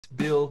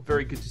Bill,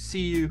 very good to see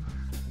you.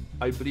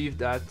 I believe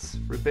that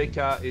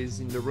Rebecca is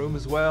in the room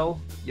as well.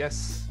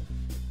 Yes,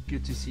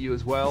 good to see you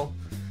as well.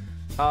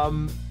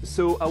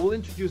 So I will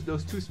introduce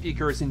those two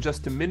speakers in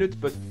just a minute,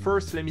 but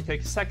first let me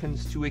take a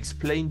second to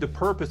explain the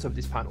purpose of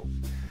this panel.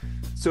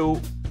 So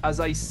as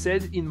I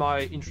said in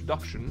my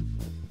introduction,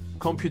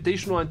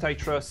 computational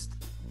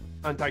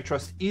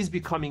antitrust is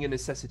becoming a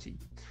necessity.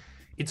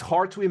 It's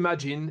hard to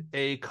imagine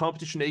a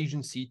competition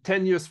agency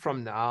 10 years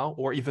from now,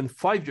 or even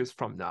 5 years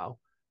from now,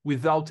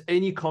 without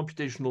any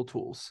computational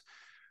tools.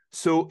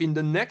 So in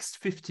the next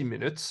 50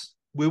 minutes,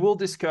 we will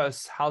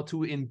discuss how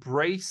to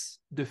embrace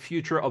the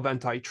future of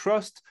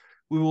antitrust.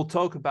 We will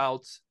talk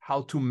about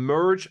how to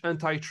merge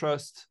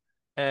antitrust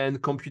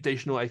and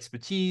computational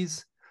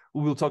expertise.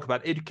 We will talk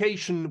about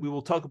education. We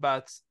will talk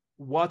about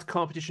what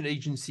competition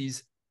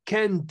agencies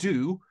can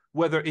do,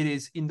 whether it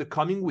is in the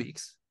coming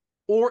weeks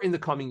or in the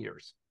coming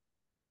years.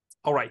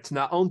 All right,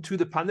 now on to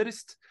the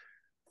panelists.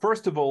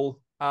 First of all,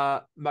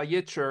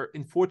 Mayecher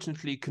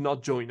unfortunately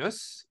cannot join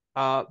us,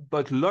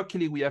 but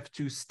luckily we have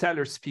two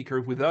stellar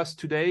speakers with us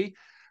today.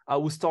 I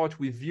will start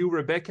with you,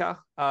 Rebecca.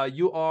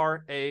 You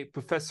are a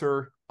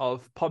professor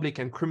of public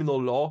and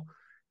criminal law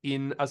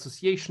in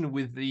association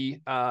with the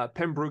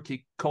Pembroke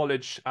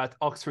College at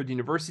Oxford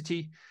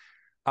University.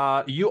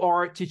 You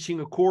are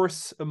teaching a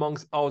course,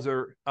 amongst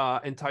other,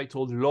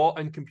 entitled Law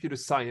and Computer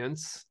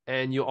Science,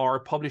 and you are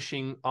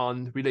publishing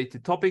on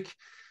related topic.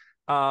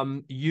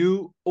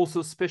 You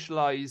also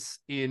specialize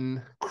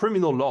in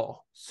criminal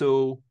law.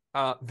 So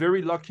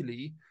very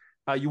luckily,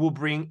 you will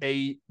bring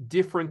a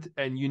different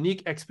and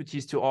unique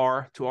expertise to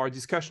our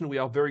discussion. We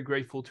are very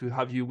grateful to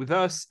have you with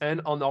us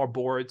and on our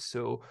board.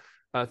 So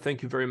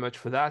thank you very much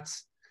for that.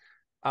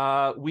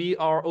 We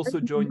are also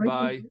joined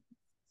by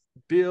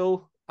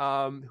Bill,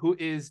 who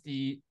is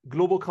the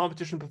Global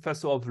Competition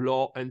Professor of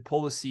Law and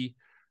Policy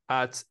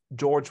at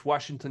George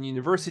Washington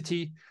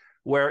University,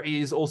 where he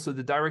is also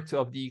the director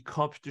of the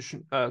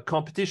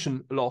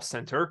Competition Law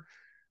Center.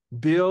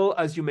 Bill,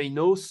 as you may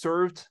know,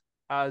 served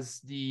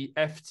as the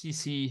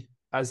NFTC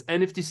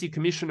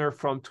commissioner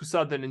from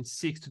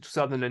 2006 to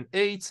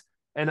 2008,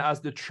 and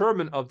as the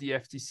chairman of the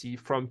FTC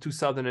from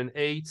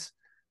 2008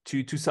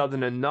 to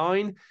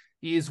 2009.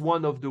 He is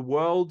one of the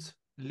world's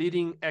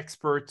leading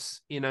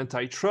experts in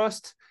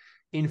antitrust.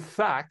 In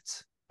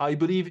fact, I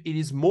believe it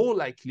is more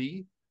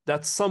likely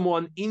that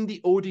someone in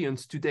the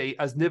audience today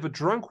has never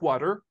drunk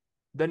water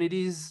than it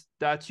is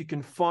that you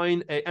can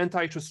find an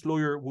antitrust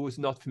lawyer who is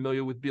not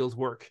familiar with Bill's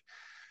work.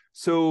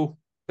 So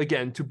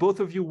again, to both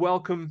of you,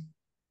 welcome.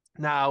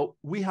 Now,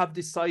 we have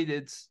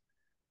decided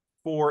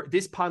for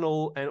this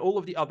panel and all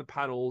of the other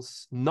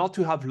panels not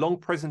to have long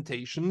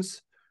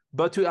presentations,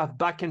 but to have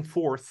back and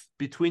forth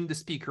between the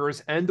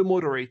speakers and the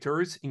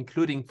moderators,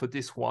 including for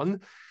this one.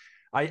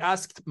 I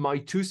asked my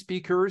two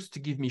speakers to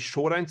give me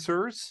short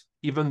answers,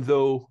 even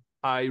though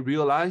I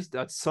realized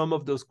that some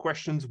of those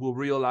questions will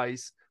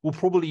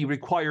probably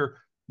require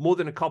more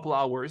than a couple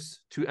hours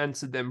to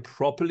answer them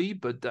properly,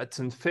 but that's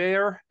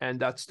unfair, and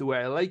that's the way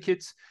I like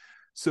it.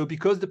 So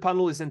because the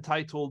panel is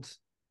entitled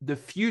The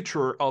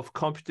Future of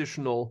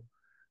Computational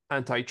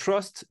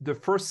Antitrust, the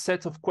first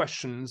set of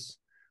questions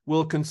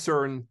will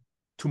concern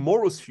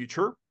tomorrow's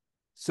future.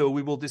 So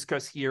we will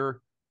discuss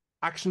here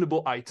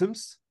actionable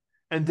items,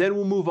 and then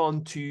we'll move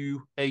on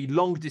to a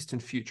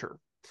long-distant future.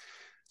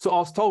 So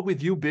I'll start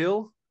with you,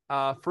 Bill.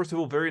 First of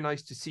all, very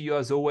nice to see you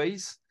as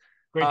always.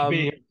 Great to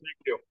be here. Thank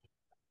you.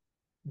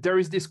 There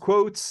is this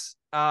quote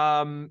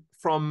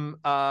from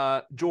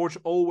George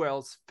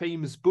Orwell's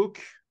famous book.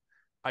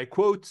 I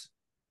quote,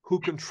 "Who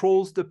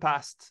controls the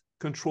past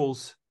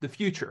controls the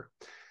future."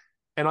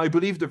 And I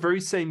believe the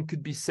very same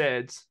could be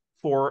said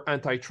for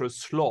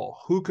antitrust law.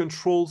 Who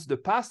controls the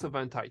past of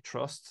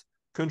antitrust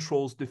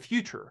controls the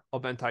future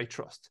of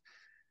antitrust.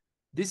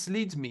 This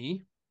leads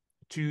me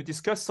to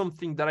discuss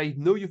something that I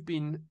know you've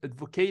been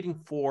advocating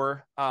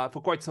for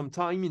quite some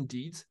time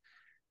indeed,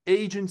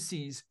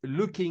 agencies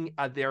looking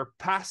at their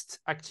past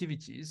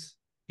activities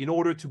in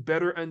order to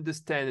better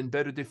understand and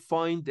better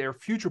define their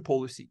future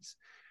policies.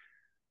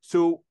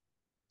 So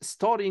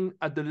starting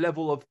at the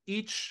level of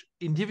each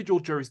individual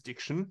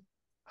jurisdiction,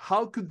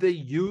 how could they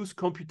use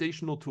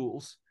computational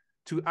tools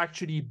to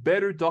actually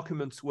better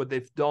document what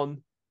they've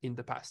done in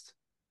the past?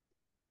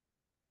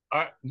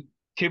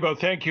 Thibault,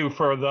 thank you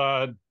for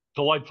the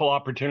delightful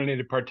opportunity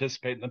to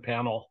participate in the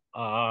panel.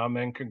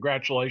 And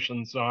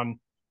congratulations on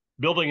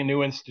building a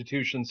new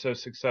institution so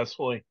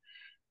successfully.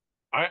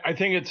 I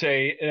think it's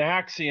an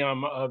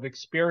axiom of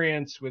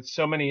experience with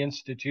so many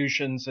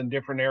institutions in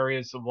different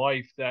areas of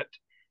life that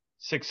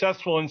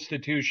successful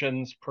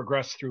institutions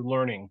progress through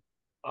learning.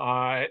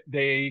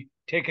 They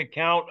take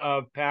account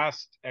of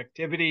past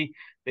activity,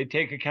 they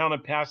take account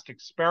of past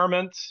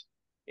experiments,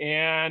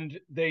 and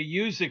they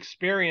use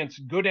experience,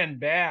 good and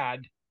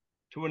bad,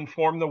 to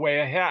inform the way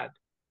ahead.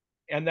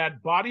 And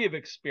that body of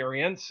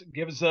experience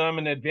gives them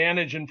an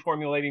advantage in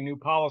formulating new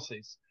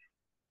policies.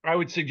 I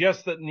would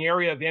suggest that in the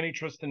area of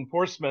antitrust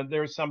enforcement,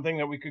 there's something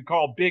that we could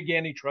call big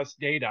antitrust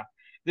data.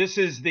 This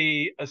is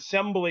the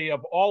assembly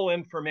of all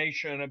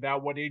information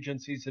about what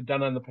agencies have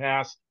done in the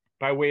past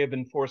by way of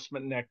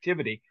enforcement and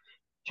activity.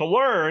 To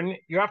learn,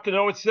 you have to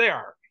know it's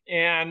there.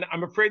 And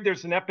I'm afraid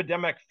there's an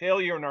epidemic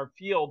failure in our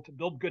field to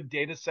build good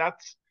data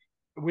sets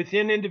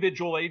within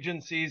individual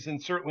agencies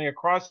and certainly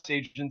across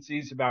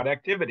agencies about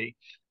activity.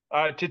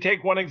 To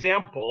take one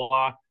example,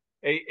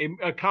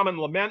 a common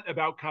lament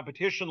about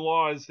competition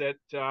law is that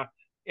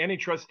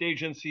antitrust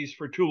agencies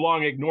for too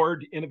long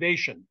ignored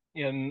innovation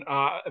in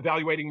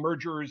evaluating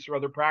mergers or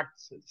other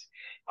practices.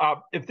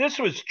 If this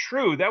was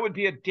true, that would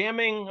be a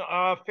damning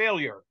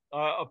failure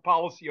of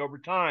policy over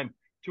time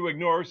to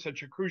ignore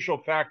such a crucial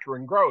factor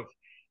in growth.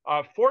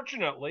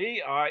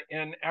 Fortunately,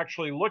 in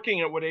actually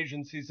looking at what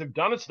agencies have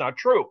done, it's not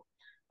true.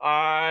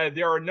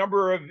 There are a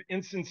number of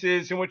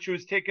instances in which it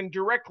was taken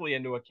directly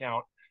into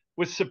account,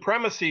 with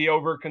supremacy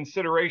over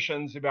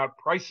considerations about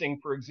pricing,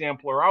 for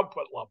example, or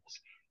output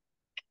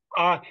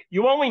levels.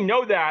 You only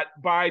know that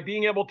by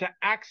being able to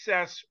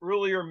access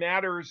earlier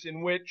matters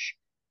in which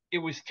it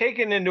was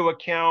taken into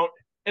account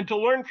and to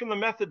learn from the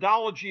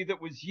methodology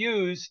that was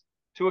used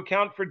to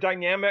account for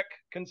dynamic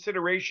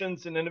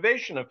considerations and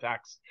innovation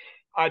effects.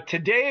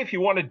 Today, if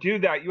you want to do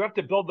that, you have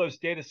to build those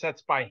data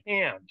sets by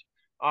hand.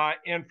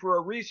 And for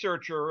a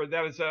researcher,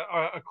 that is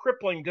a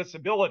crippling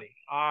disability.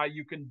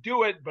 You can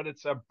do it, but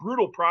it's a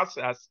brutal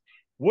process.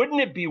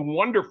 Wouldn't it be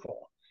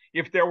wonderful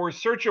if there were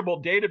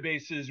searchable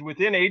databases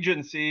within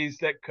agencies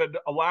that could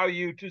allow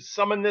you to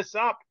summon this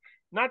up,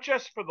 not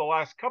just for the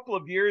last couple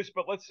of years,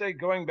 but let's say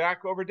going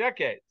back over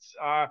decades?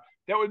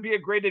 That would be a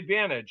great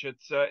advantage.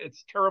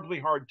 It's terribly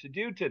hard to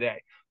do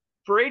today.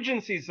 For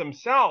agencies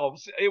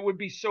themselves, it would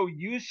be so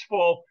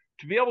useful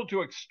to be able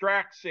to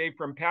extract, say,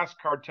 from past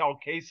cartel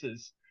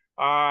cases,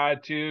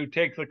 to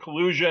take the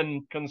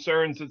collusion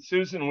concerns that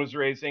Susan was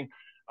raising,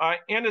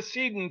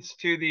 antecedents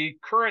to the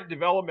current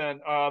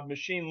development of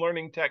machine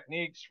learning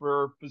techniques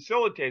for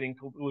facilitating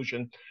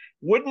collusion.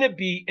 Wouldn't it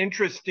be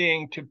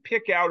interesting to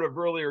pick out of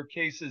earlier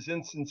cases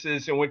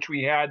instances in which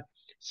we had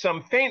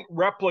some faint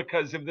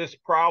replicas of this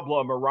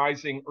problem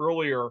arising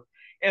earlier,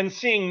 and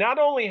seeing not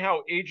only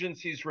how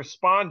agencies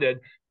responded,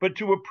 but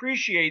to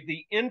appreciate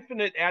the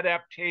infinite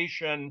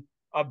adaptation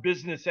of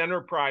business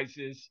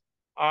enterprises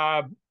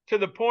to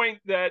the point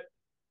that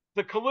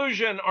the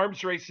collusion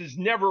arms race is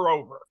never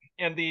over,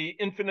 and the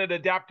infinite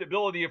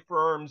adaptability of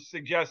firms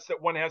suggests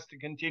that one has to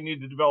continue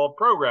to develop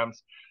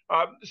programs.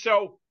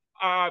 So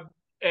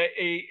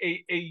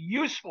a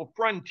useful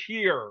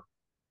frontier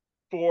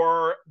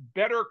for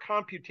better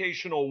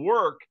computational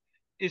work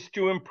is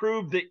to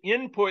improve the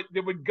input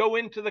that would go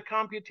into the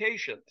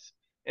computations.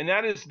 And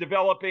that is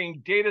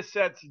developing data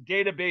sets,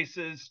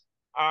 databases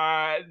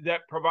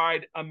that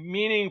provide a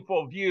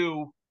meaningful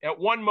view at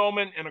one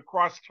moment and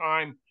across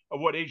time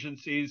of what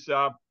agencies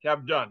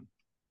have done.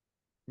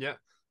 Yeah.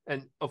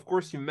 And of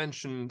course, you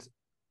mentioned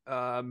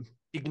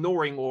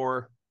ignoring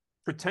or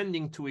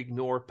pretending to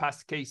ignore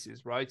past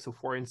cases, right? So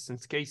for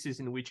instance,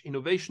 cases in which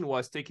innovation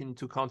was taken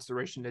into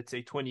consideration, let's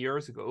say 20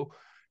 years ago,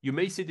 you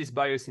may see this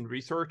bias in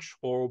research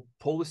or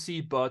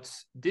policy, but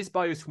this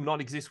bias will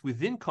not exist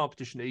within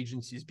competition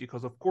agencies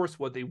because, of course,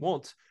 what they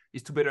want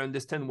is to better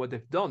understand what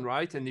they've done,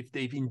 right? And if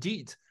they've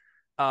indeed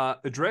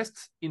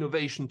addressed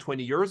innovation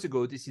 20 years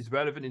ago, this is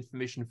relevant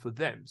information for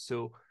them.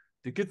 So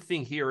the good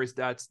thing here is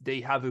that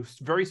they have a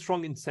very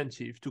strong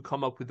incentive to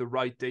come up with the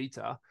right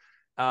data.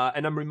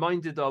 And I'm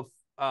reminded of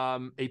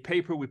a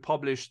paper we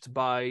published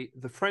by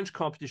the French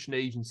competition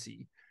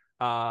agency,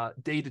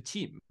 data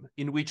team,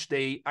 in which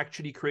they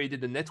actually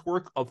created a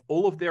network of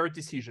all of their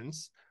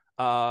decisions,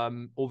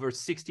 over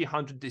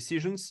 100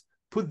 decisions,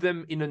 put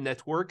them in a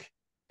network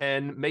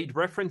and made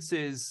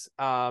references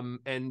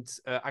and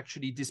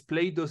actually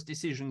displayed those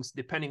decisions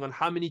depending on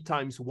how many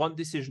times one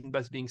decision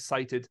was being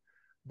cited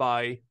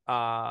by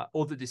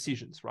other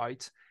decisions,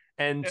 right?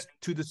 And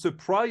to the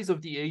surprise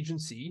of the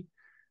agency,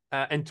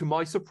 and to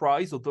my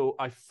surprise, although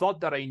I thought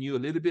that I knew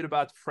a little bit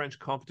about French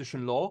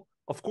competition law,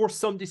 of course,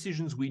 some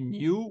decisions we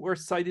knew were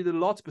cited a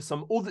lot, but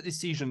some other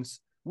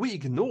decisions we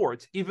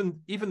ignored. Even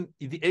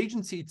the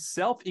agency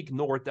itself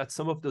ignored that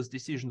some of those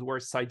decisions were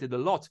cited a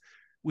lot,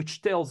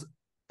 which tells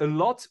a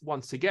lot,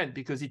 once again,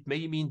 because it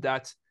may mean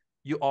that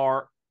you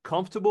are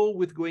comfortable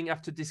with going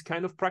after this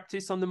kind of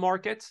practice on the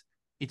market.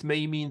 It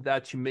may mean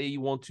that you may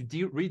want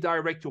to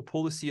redirect your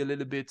policy a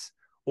little bit,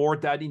 or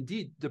that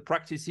indeed the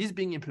practice is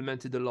being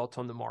implemented a lot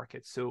on the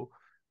market. So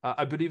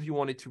I believe you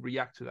wanted to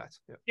react to that.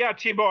 Yeah,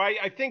 Thibault,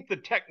 I think the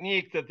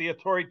technique that the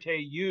autorité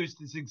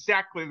used is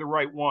exactly the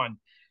right one.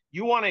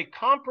 You want a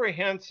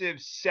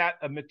comprehensive set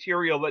of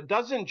material that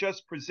doesn't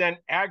just present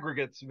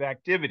aggregates of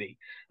activity.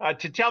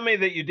 To tell me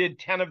that you did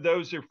 10 of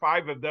those or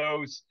 5 of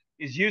those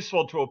is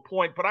useful to a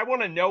point, but I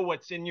want to know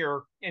what's in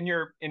your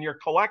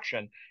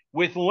collection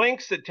with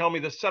links that tell me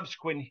the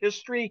subsequent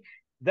history.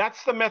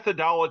 That's the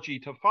methodology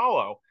to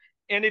follow.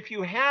 And if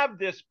you have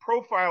this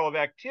profile of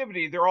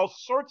activity, there are all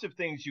sorts of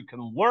things you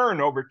can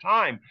learn over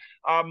time.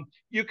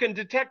 You can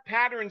detect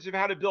patterns of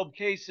how to build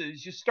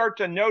cases. You start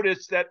to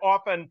notice that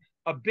often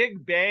a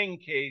big bang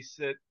case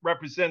that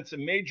represents a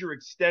major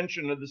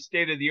extension of the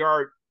state of the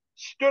art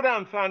stood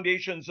on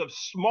foundations of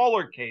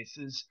smaller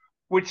cases,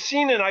 which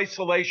seen in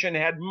isolation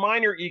had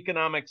minor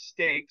economic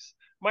stakes,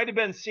 might have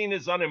been seen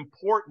as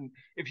unimportant.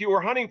 If you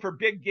were hunting for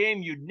big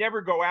game, you'd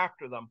never go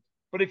after them.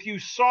 But if you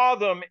saw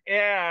them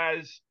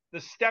as the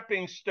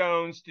stepping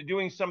stones to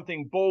doing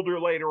something bolder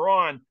later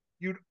on,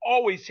 you'd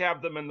always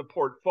have them in the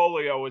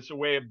portfolio as a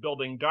way of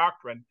building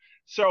doctrine.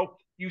 So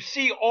you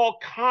see all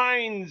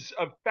kinds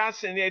of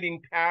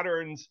fascinating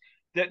patterns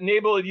that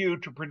enable you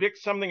to predict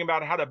something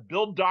about how to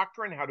build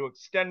doctrine, how to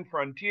extend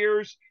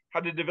frontiers,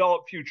 how to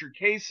develop future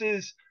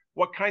cases,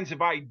 what kinds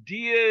of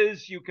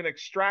ideas you can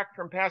extract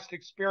from past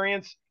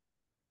experience.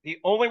 The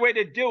only way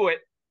to do it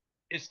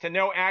is to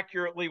know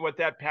accurately what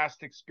that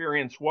past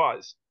experience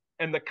was.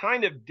 And the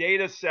kind of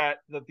data set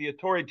that the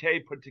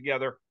autorité put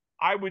together,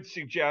 I would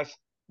suggest,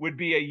 would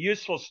be a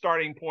useful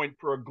starting point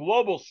for a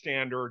global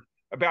standard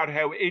about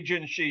how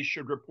agencies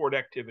should report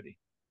activity.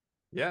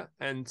 Yeah,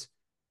 and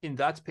in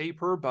that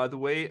paper, by the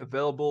way,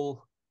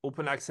 available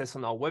open access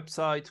on our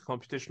website,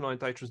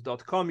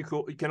 computationalantitrust.com,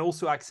 you can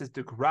also access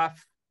the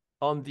graph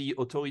on the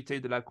Autorité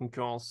de la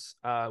Concurrence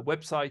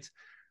website.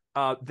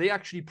 They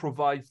actually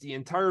provide the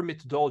entire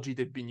methodology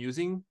they've been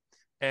using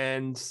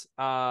and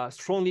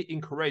strongly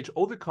encourage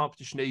all the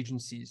competition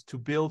agencies to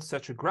build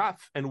such a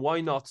graph. And why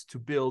not to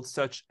build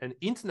such an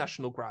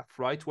international graph,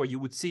 right? Where you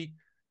would see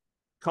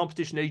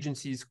competition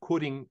agencies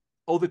quoting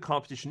other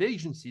competition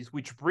agencies,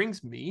 which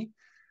brings me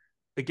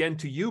again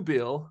to you,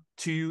 Bill,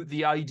 to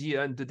the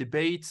idea and the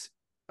debate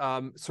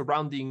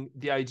surrounding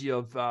the idea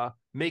of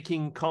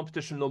making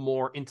competition law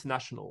more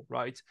international,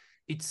 right?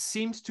 It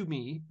seems to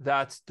me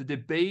that the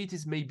debate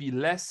is maybe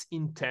less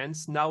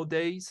intense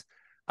nowadays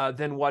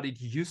than what it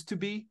used to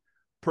be,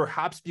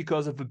 perhaps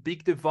because of a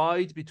big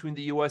divide between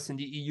the US and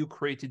the EU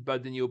created by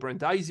the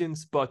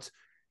neo-Brandeisians. But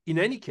in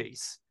any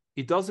case,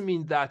 it doesn't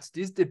mean that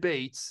this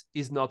debate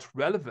is not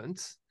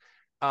relevant.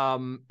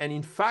 And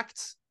in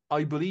fact,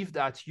 I believe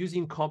that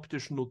using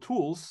computational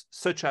tools,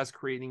 such as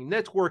creating a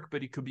network,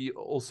 but it could be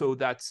also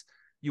that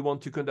you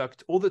want to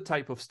conduct other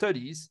type of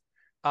studies,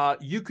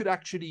 you could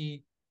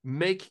actually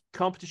make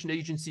competition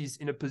agencies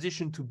in a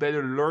position to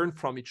better learn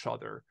from each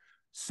other.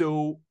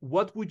 So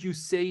what would you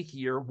say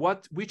here?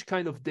 Which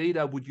kind of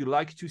data would you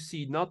like to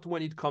see, not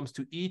when it comes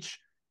to each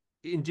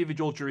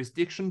individual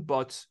jurisdiction,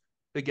 but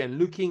again,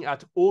 looking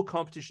at all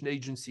competition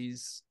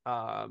agencies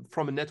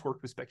from a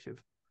network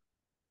perspective?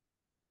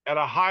 At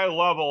a high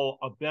level,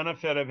 a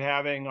benefit of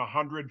having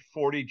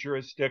 140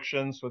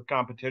 jurisdictions with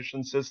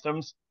competition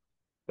systems,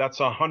 that's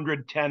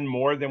 110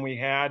 more than we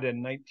had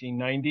in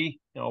 1990,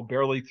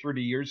 barely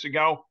 30 years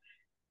ago,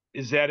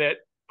 is that it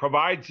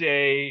provides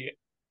a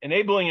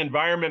enabling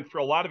environment for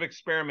a lot of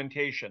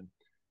experimentation,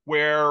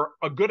 where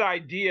a good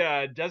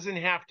idea doesn't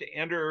have to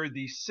enter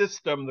the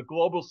system, the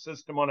global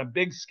system, on a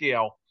big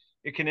scale.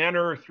 It can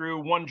enter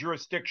through one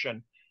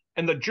jurisdiction.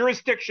 And the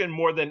jurisdiction,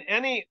 more than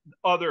any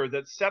other,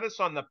 that set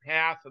us on the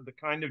path of the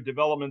kind of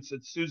developments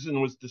that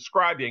Susan was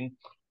describing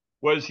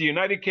was the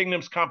United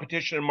Kingdom's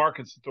Competition and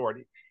Markets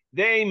Authority.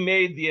 They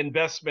made the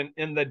investment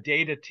in the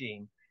data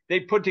team.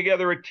 They put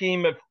together a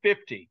team of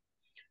 50.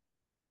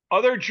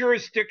 Other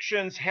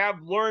jurisdictions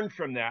have learned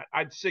from that.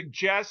 I'd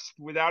suggest,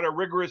 without a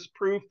rigorous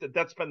proof, that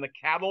that's been the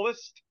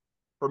catalyst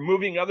for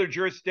moving other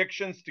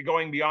jurisdictions to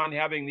going beyond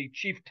having the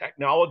chief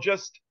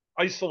technologist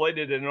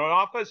isolated in an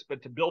office,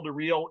 but to build a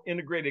real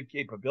integrated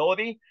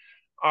capability.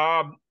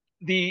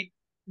 The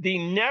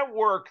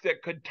network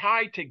that could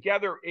tie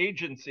together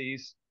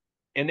agencies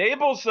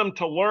enables them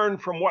to learn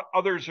from what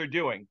others are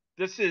doing.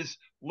 This is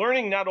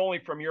learning not only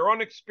from your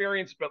own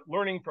experience, but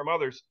learning from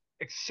others,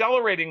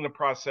 accelerating the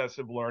process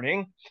of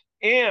learning,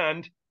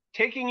 and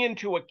taking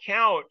into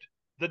account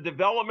the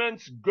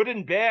developments, good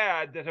and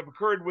bad, that have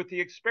occurred with the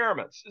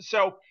experiments.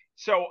 So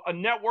a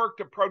networked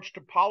approach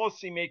to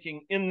policymaking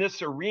in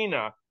this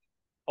arena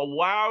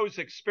allows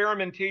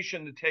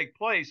experimentation to take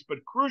place, but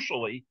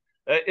crucially,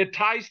 it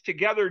ties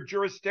together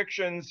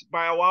jurisdictions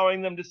by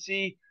allowing them to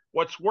see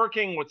what's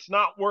working, what's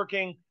not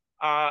working,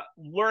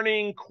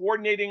 learning,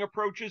 coordinating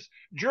approaches.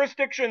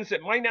 Jurisdictions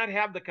that might not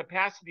have the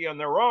capacity on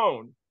their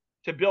own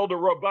to build a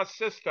robust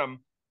system,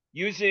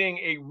 using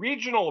a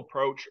regional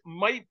approach,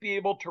 might be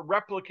able to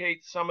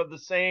replicate some of the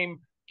same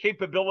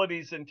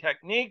capabilities and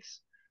techniques.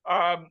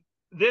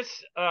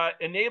 This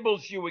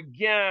enables you,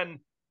 again,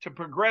 to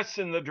progress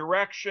in the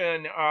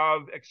direction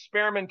of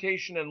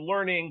experimentation and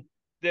learning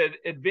that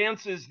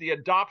advances the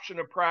adoption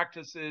of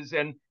practices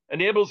and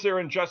enables their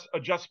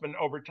adjustment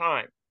over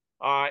time.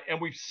 And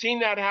we've seen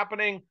that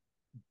happening.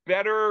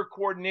 Better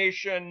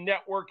coordination,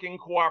 networking,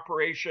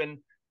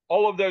 cooperation,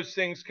 all of those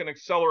things can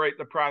accelerate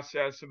the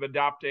process of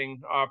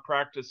adopting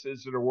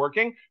practices that are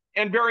working.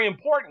 And very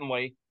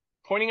importantly,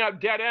 pointing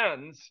out dead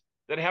ends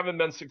that haven't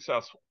been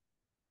successful.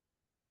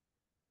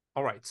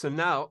 All right, so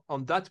now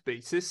on that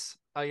basis,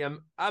 I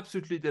am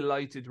absolutely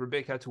delighted,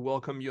 Rebecca, to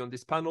welcome you on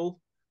this panel,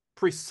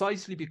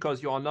 precisely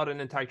because you are not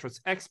an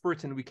antitrust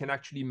expert, and we can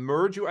actually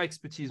merge your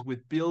expertise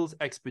with Bill's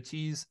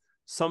expertise.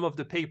 Some of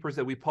the papers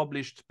that we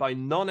published by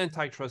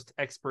non-antitrust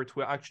experts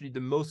were actually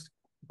the most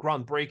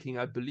groundbreaking,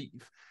 I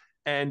believe.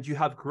 and you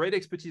have great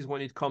expertise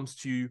when it comes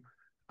to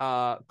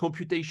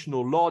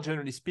computational law,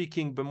 generally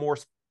speaking, but more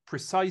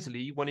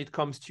precisely when it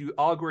comes to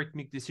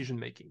algorithmic decision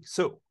making.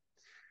 So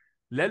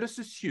let us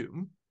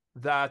assume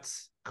that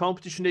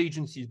competition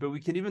agencies, but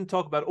we can even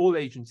talk about all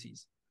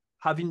agencies,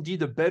 have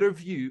indeed a better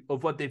view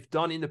of what they've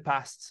done in the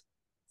past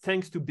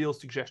thanks to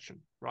Bill's suggestion,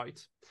 right?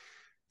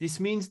 This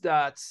means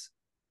that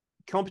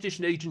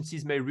competition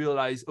agencies may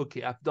realize,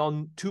 okay, I've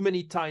done too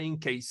many tying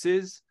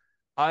cases.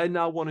 I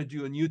now want to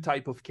do a new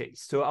type of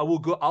case. So I will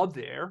go out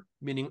there,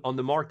 meaning on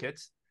the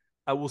market.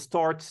 I will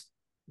start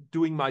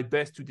doing my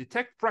best to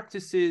detect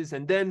practices.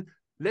 And then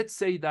let's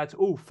say that,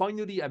 oh,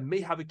 finally, I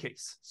may have a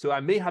case. So I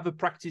may have a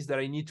practice that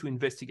I need to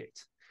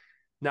investigate.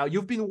 Now,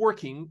 you've been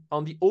working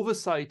on the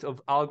oversight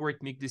of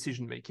algorithmic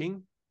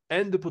decision-making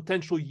and the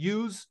potential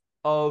use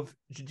of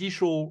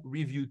judicial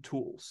review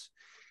tools.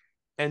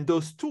 And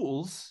those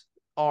tools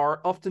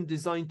are often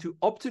designed to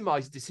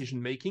optimize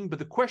decision-making, but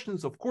the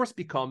questions, of course,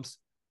 becomes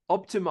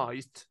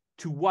optimized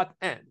to what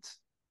end?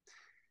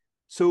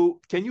 So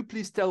can you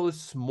please tell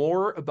us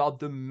more about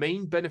the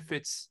main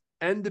benefits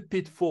and the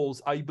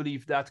pitfalls, I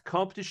believe, that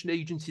competition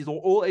agencies, or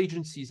all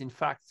agencies, in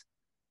fact,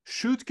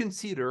 should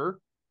consider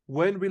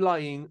when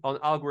relying on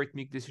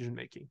algorithmic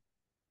decision-making?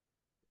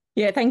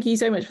 Yeah, thank you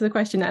so much for the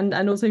question,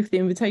 and also for the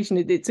invitation.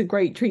 It's a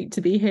great treat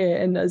to be here,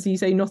 and as you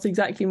say, not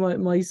exactly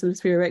my sort of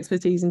sphere of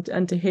expertise,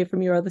 and to hear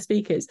from your other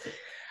speakers.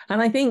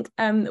 And I think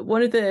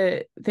one of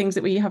the things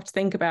that we have to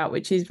think about,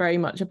 which is very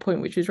much a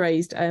point which was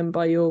raised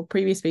by your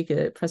previous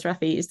speaker, Professor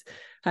Rathi,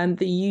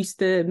 is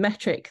the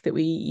metric that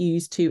we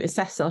use to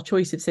assess our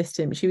choice of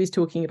system. She was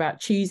talking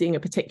about choosing a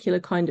particular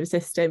kind of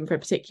system for a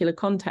particular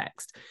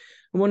context.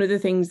 And one of the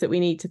things that we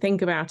need to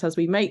think about as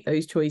we make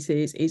those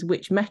choices is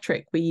which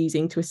metric we're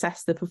using to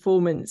assess the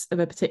performance of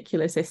a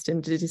particular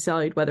system to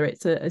decide whether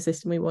it's a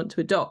system we want to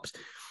adopt.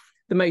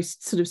 The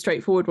most sort of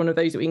straightforward one of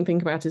those that we can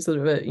think about is sort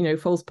of a,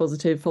 false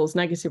positive, false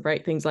negative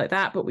rate, things like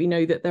that. But we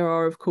know that there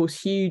are, of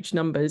course, huge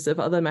numbers of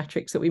other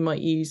metrics that we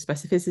might use,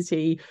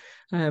 specificity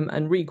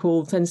and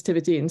recall,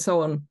 sensitivity, and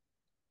so on.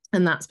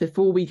 And that's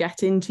before we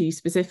get into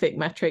specific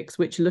metrics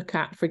which look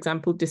at, for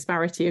example,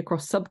 disparity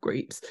across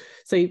subgroups.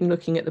 So even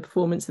looking at the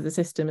performance of the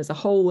system as a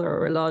whole, there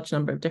are a large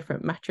number of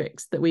different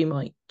metrics that we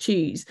might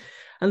choose.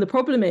 And the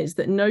problem is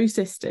that no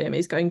system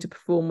is going to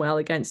perform well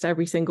against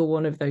every single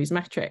one of those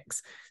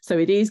metrics. So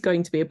it is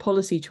going to be a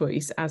policy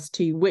choice as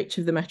to which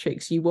of the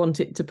metrics you want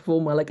it to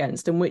perform well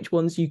against and which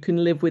ones you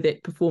can live with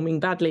it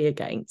performing badly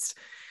against.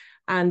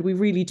 And we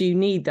really do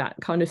need that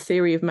kind of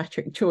theory of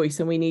metric choice,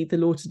 and we need the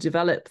law to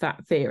develop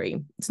that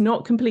theory. It's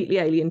not completely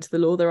alien to the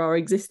law. There are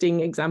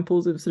existing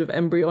examples of sort of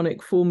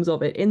embryonic forms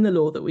of it in the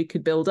law that we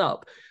could build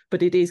up,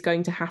 but it is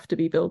going to have to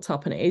be built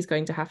up, and it is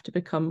going to have to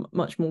become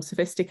much more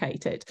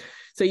sophisticated.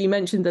 So you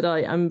mentioned that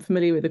I am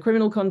familiar with the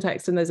criminal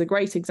context, and there's a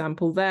great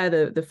example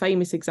there, the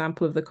famous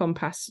example of the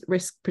Compass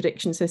risk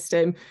prediction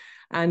system.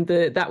 And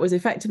that was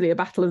effectively a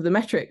battle of the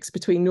metrics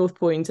between North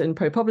Point and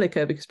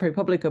ProPublica, because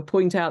ProPublica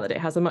point out that it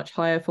has a much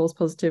higher false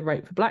positive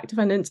rate for black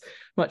defendants,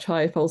 much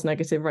higher false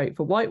negative rate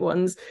for white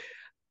ones.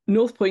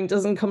 North Point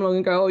doesn't come along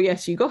and go, oh,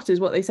 yes, you got it.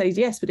 What they say is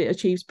yes, but it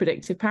achieves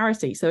predictive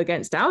parity. So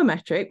against our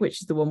metric,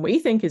 which is the one we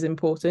think is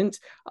important,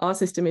 our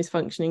system is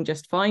functioning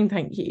just fine,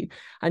 thank you.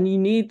 And you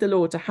need the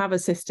law to have a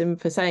system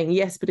for saying,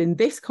 yes, but in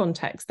this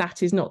context,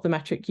 that is not the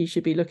metric you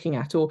should be looking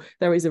at, or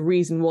there is a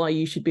reason why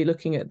you should be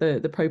looking at the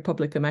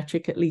ProPublica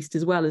metric, at least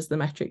as well as the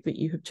metric that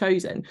you have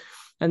chosen.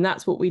 And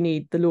that's what we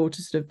need the law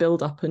to sort of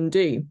build up and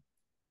do.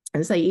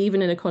 And say,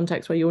 even in a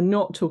context where you're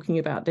not talking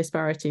about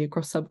disparity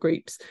across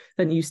subgroups,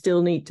 then you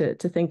still need to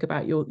think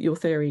about your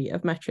theory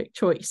of metric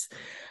choice.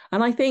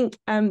 And I think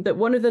that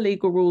one of the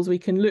legal rules we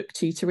can look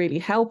to really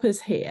help us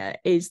here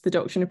is the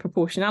doctrine of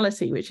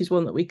proportionality, which is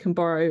one that we can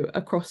borrow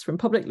across from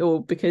public law,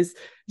 because,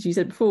 as you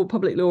said before,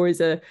 public law is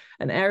an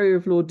area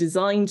of law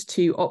designed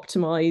to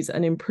optimize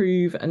and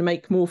improve and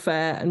make more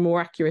fair and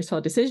more accurate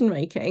our decision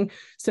making.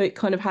 So it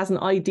kind of has an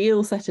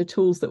ideal set of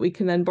tools that we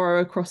can then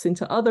borrow across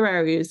into other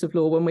areas of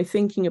law when we're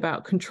thinking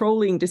about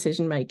controlling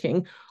decision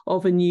making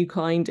of a new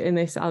kind in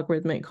this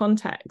algorithmic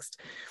context.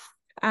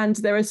 And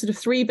there are sort of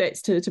three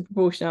bits to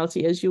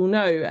proportionality, as you'll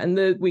know.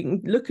 And we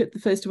can look at,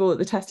 first of all, at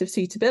the test of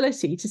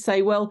suitability to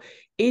say, well,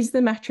 is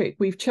the metric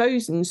we've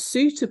chosen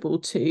suitable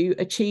to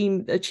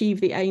achieve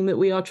the aim that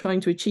we are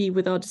trying to achieve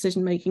with our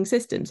decision-making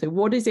system? So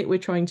what is it we're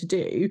trying to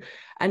do?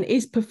 And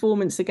is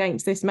performance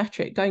against this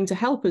metric going to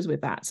help us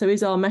with that? So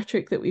is our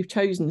metric that we've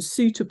chosen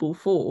suitable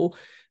for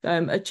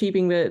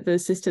achieving the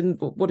system,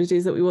 what it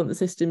is that we want the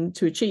system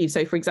to achieve?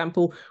 So, for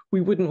example,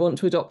 we wouldn't want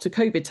to adopt a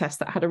COVID test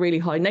that had a really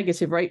high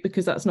negative rate,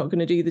 because that's not going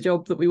to do the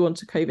job that we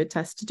want a COVID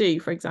test to do,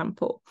 for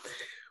example.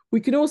 We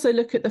can also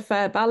look at the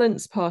fair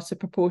balance part of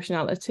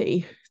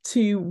proportionality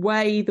to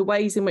weigh the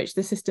ways in which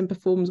the system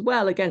performs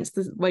well against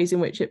the ways in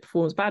which it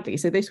performs badly.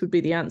 So this would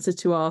be the answer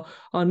to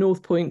our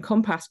North Point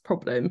compass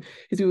problem,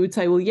 is we would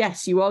say, well,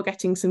 yes, you are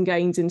getting some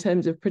gains in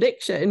terms of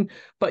prediction,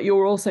 but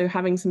you're also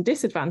having some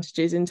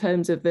disadvantages in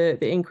terms of the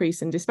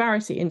increase in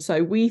disparity. And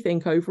so we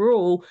think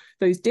overall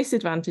those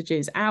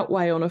disadvantages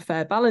outweigh on a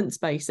fair balance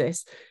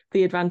basis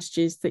the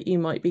advantages that you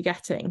might be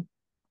getting.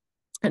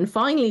 And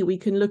finally, we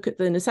can look at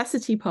the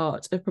necessity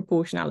part of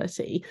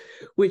proportionality,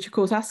 which of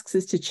course asks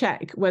us to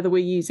check whether we're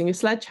using a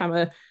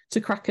sledgehammer to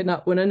crack a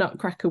nut when a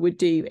nutcracker would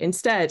do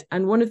instead.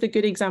 And one of the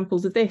good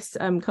examples of this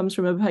comes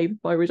from a paper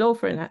by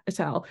Rodolfo et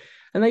al.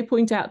 And they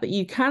point out that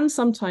you can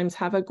sometimes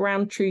have a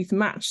ground truth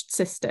matched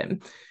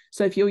system.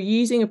 So if you're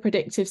using a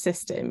predictive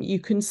system, you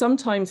can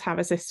sometimes have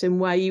a system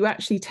where you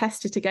actually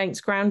test it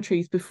against ground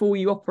truth before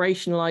you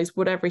operationalize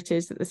whatever it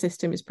is that the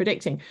system is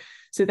predicting.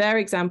 So their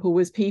example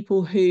was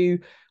people who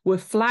were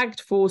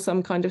flagged for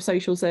some kind of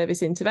social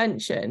service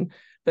intervention,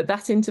 but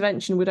that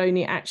intervention would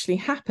only actually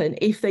happen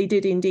if they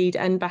did indeed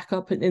end back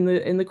up in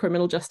the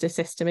criminal justice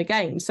system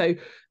again. So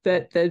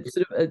that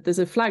there's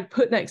a flag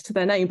put next to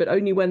their name, but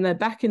only when they're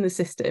back in the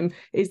system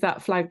is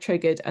that flag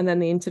triggered, and then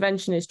the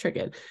intervention is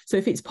triggered. So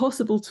if it's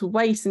possible to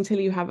wait until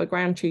you have a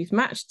ground truth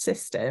matched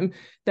system,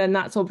 then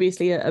that's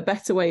obviously a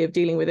better way of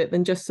dealing with it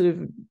than just sort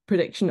of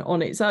prediction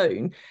on its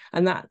own.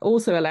 And that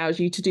also allows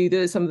you to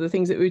do some of the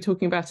things that we were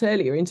talking about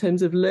earlier in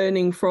terms of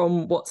learning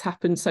from what's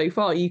happened so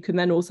far. You can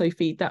then also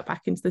feed that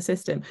back into the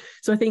system.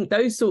 So I think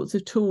those sorts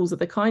of tools are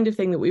the kind of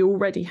thing that we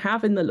already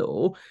have in the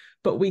law,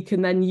 but we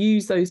can then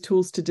use those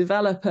tools to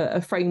develop a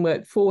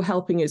framework for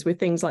helping us with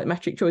things like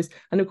metric choice.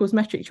 And of course,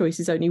 metric choice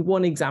is only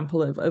one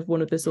example of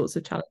one of the sorts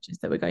of challenges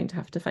that we're going to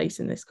have to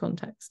face in this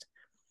context.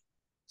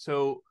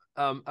 So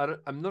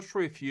I'm not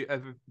sure if you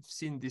ever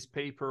seen this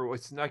paper, or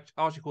it's an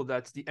article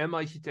that the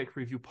MIT Tech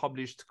Review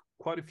published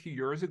quite a few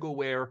years ago,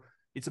 where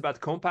it's about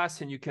compass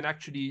and you can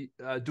actually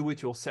do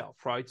it yourself,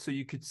 right? So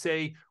you could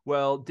say,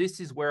 well, this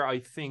is where I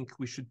think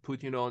we should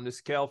put, on the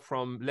scale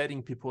from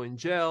letting people in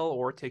jail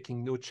or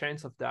taking no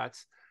chance of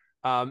that.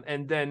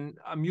 And then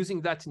I'm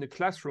using that in the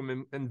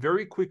classroom, and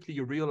very quickly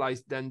you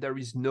realize then there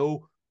is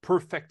no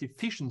perfect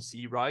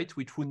efficiency, right?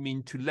 Which would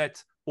mean to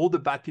let all the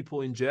bad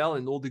people in jail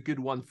and all the good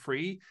one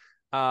free.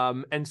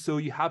 And so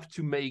you have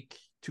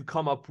to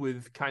come up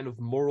with kind of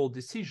moral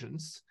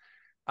decisions.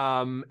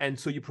 And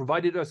so you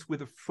provided us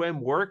with a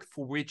framework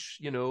for which,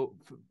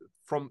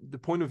 from the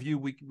point of view,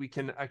 we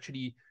can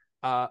actually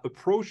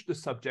approach the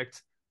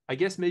subject. I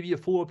guess maybe a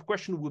follow-up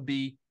question would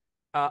be,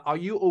 are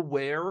you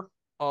aware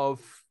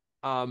of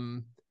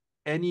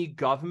any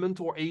government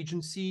or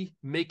agency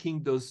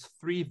making those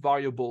three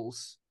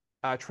variables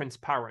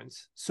transparent?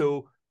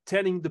 So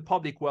telling the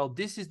public, well,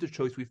 this is the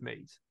choice we've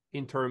made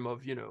in terms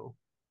of,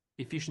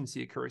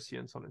 efficiency, accuracy,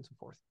 and so on and so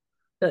forth.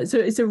 So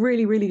it's a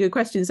really, really good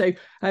question. So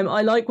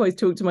I likewise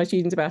talk to my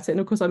students about it. And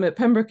of course, I'm at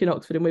Pembroke in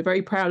Oxford, and we're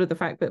very proud of the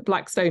fact that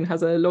Blackstone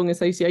has a long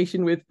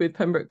association with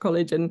Pembroke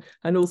College, and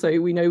also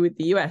we know with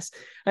the US.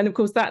 And of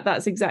course,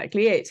 that's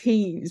exactly it.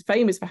 He's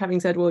famous for having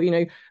said, well,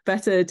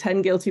 better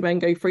 10 guilty men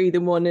go free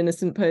than one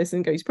innocent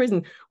person goes to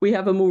prison. We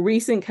have a more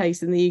recent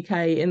case in the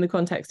UK in the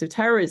context of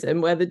terrorism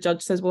where the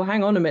judge says, well,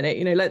 hang on a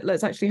minute,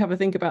 let's actually have a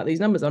think about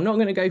these numbers. I'm not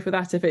going to go for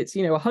that if it's,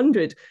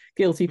 100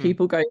 guilty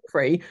people going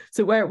free.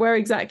 So where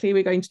exactly are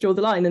we going to draw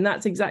the line? And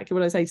that's exactly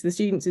what I say to the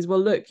students is, well,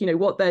 look,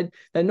 what they're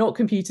not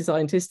computer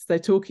scientists, they're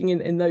talking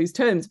in those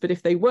terms, but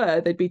if they were,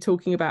 they'd be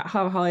talking about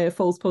how high a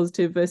false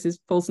positive versus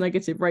false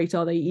negative rate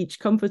are they each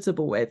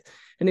comfortable with.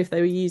 And if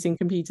they were using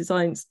computer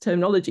science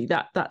terminology,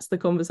 that's the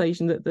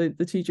conversation that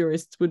the two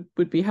jurists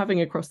would be having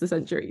across the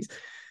centuries.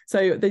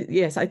 So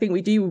yes, I think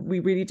we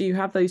really do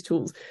have those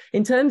tools.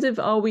 In terms of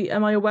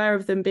am I aware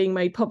of them being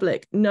made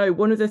public? No,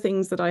 one of the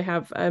things that I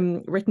have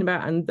written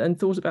about and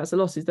thought about a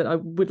lot is that I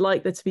would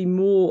like there to be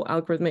more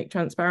algorithmic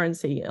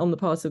transparency on the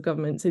part of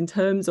governments in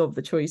terms of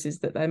the choices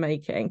that they're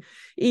making,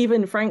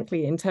 even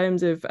frankly, in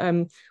terms of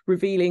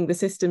revealing the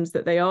systems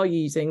that they are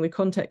using, the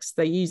context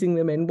they're using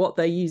them in, what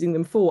they're using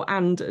them for,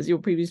 and as your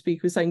previous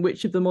speaker was saying,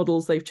 which of the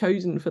models they've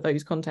chosen for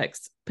those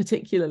contexts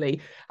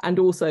particularly, and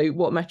also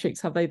what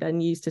metrics have they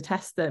then used to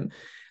test them.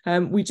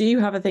 We do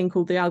have a thing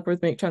called the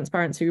Algorithmic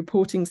Transparency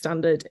Reporting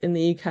Standard in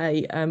the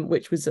UK,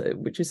 which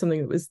is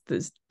something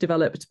that's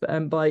developed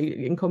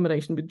in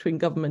combination between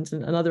government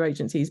and other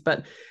agencies,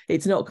 but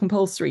it's not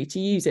compulsory to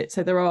use it.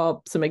 So there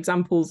are some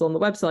examples on the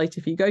website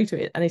if you go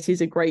to it, and it is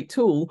a great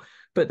tool,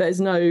 but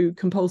there's no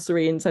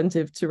compulsory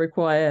incentive to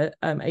require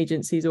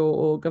agencies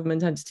or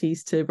government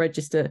entities to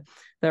register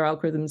their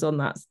algorithms on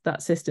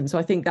that system. So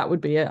I think that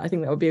would be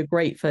a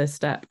great first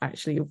step.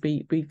 Actually, it would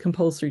be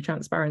compulsory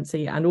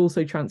transparency, and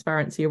also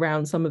transparency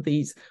around some of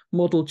these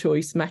model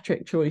choice,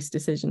 metric choice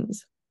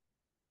decisions.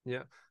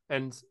 Yeah,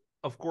 and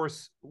of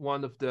course,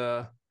 one of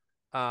the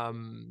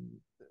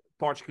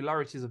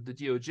particularities of the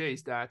DOJ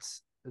is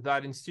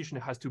that institution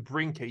has to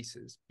bring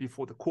cases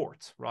before the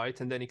court, right?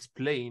 And then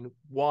explain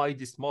why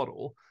this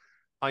model.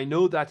 I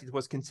know that it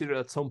was considered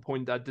at some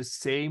point that the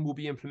same will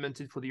be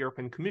implemented for the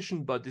European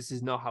Commission, but this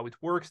is not how it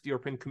works. The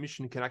European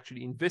Commission can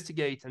actually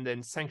investigate and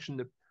then sanction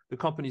the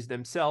companies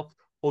themselves.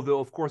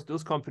 Although, of course,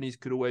 those companies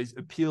could always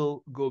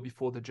appeal, go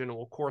before the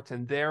general court,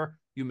 and there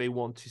you may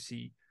want to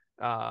see,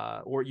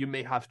 or you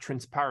may have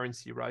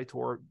transparency, right?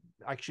 Or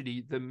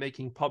actually the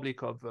making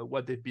public of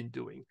what they've been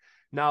doing.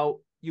 Now,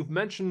 you've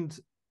mentioned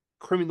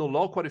criminal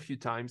law quite a few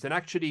times, and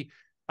actually,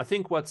 I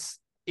think what's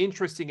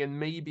interesting and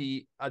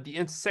maybe at the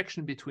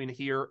intersection between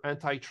here,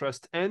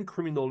 antitrust and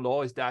criminal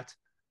law, is that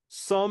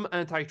some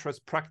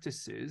antitrust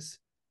practices,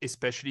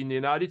 especially in the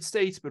United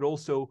States, but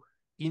also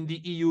in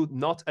the EU,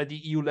 not at the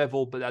EU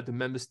level, but at the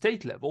member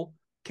state level,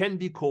 can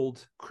be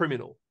called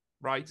criminal,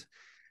 right?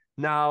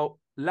 Now,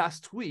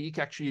 last week,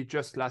 actually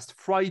just last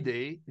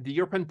Friday, the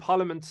European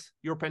Parliament,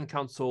 European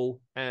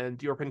Council, and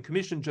the European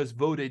Commission just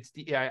voted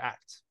the AI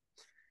Act.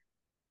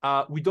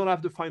 We don't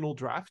have the final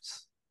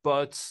drafts,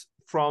 but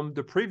from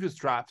the previous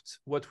draft,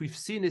 what we've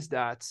seen is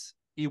that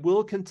it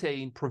will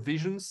contain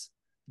provisions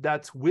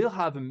that will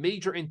have a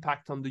major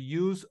impact on the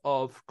use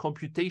of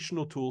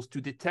computational tools to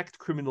detect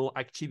criminal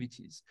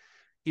activities.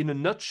 In a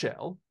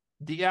nutshell,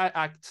 the AI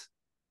Act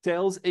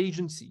tells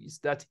agencies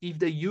that if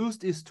they use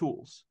these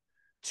tools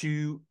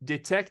to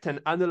detect and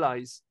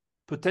analyze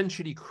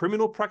potentially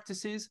criminal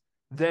practices,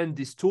 then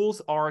these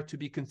tools are to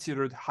be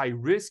considered high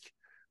risk,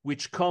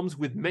 which comes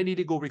with many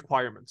legal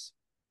requirements.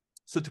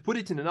 So to put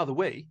it in another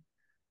way,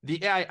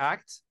 the AI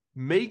Act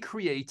may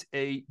create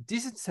a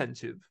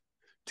disincentive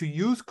to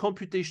use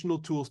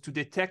computational tools to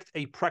detect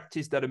a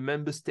practice that a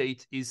member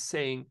state is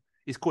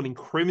calling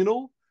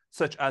criminal,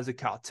 such as a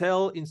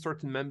cartel in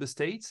certain member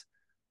states.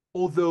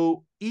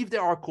 Although if they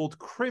are called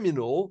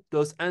criminal,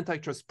 those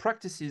antitrust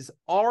practices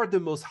are the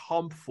most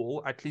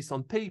harmful, at least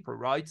on paper,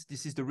 right?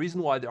 This is the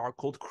reason why they are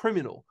called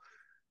criminal.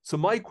 So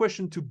my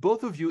question to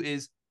both of you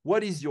is,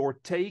 what is your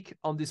take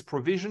on these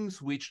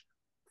provisions, which,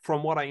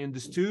 from what I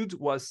understood,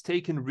 was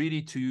taken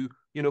really to,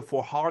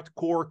 for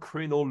hardcore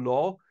criminal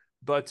law,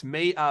 but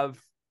may have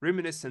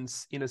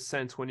reminiscence in a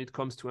sense when it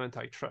comes to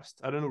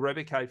antitrust? I don't know,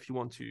 Rebecca, if you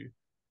want to.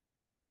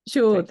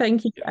 Sure,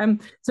 thank you.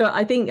 So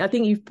I think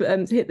you've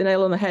hit the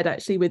nail on the head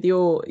actually with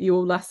your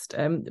last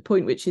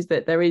point, which is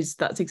that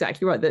that's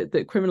exactly right,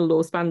 that criminal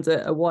law spans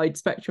a wide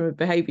spectrum of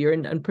behaviour,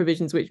 and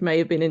provisions which may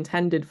have been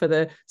intended for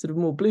the sort of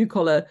more blue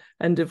collar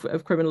end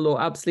of criminal law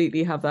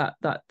absolutely have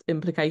that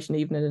implication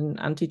even in an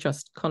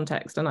antitrust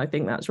context, and I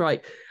think that's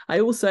right. I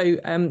also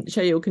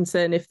share your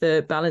concern if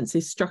the balance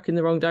is struck in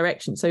the wrong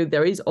direction. So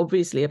there is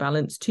obviously a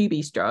balance to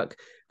be struck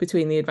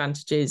between the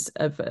advantages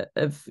of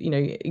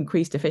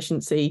increased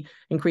efficiency,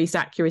 increased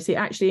accuracy,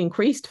 actually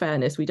increased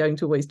fairness. We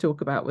don't always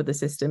talk about with the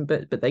system,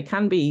 but they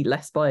can be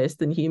less biased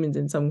than humans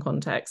in some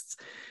contexts,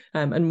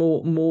 and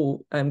more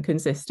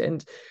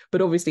consistent.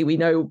 But obviously, we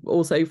know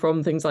also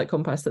from things like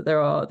Compass that there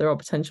are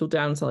potential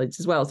downsides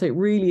as well. So it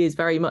really is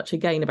very much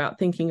again about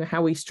thinking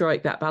how we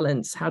strike that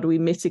balance. How do we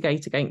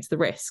mitigate against the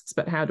risks,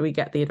 but how do we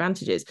get the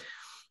advantages?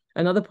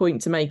 Another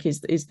point to make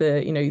is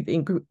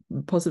the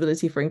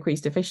possibility for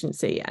increased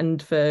efficiency, and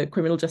for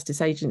criminal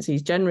justice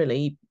agencies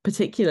generally,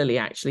 particularly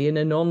actually in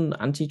a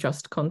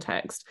non-antitrust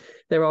context,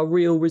 there are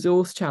real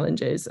resource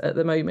challenges at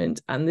the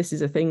moment, and this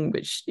is a thing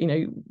which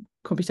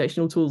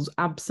computational tools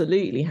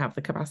absolutely have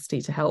the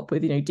capacity to help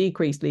with.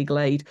 Decreased legal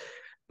aid,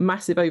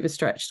 massive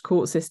overstretched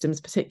court systems,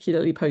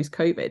 particularly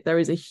post-COVID. There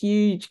is a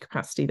huge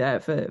capacity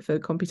there for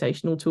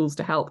computational tools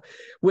to help,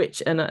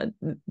 which, and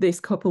this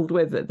coupled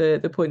with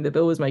the point that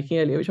Bill was making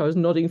earlier, which I was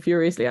nodding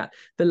furiously at,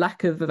 the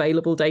lack of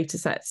available data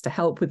sets to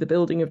help with the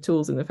building of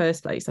tools in the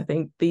first place. I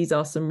think these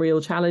are some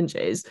real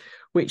challenges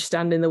which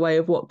stand in the way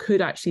of what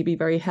could actually be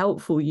very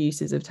helpful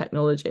uses of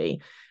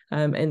technology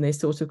in this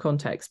sort of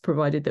context,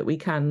 provided that we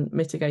can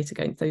mitigate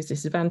against those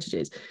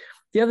disadvantages.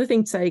 The other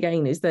thing to say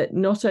again is that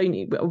not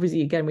only,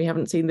 obviously, again, we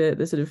haven't seen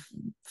the sort of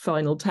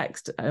final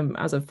text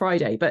as of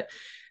Friday, but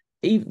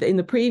in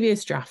the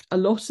previous draft, a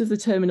lot of the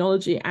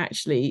terminology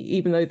actually,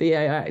 even though the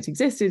AI Act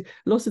existed,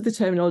 a lot of the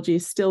terminology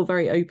is still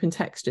very open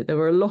textured. There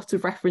were a lot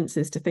of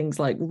references to things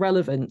like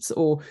relevance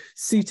or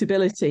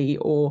suitability,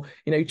 or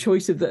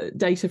choice of the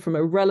data from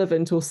a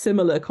relevant or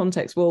similar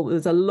context. Well,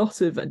 there's a lot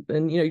of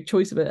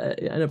choice of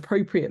an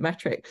appropriate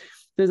metric.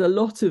 There's a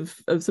lot of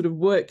sort of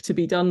work to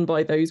be done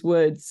by those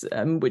words,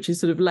 which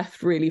is sort of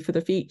left really for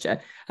the future.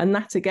 And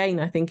that, again,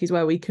 I think is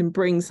where we can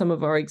bring some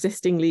of our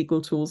existing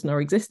legal tools and our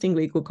existing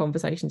legal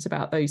conversations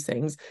about those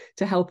things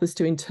to help us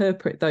to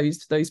interpret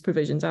those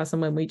provisions as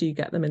and when we do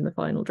get them in the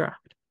final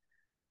draft.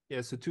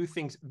 Yeah, so two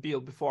things,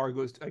 Bill, before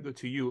I go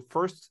to you.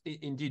 First,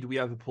 indeed, we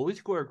have a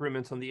political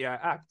agreement on the AI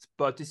Act,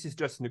 but this is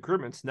just an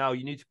agreement. Now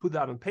you need to put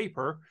that on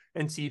paper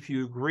and see if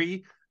you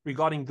agree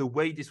regarding the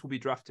way this will be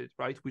drafted,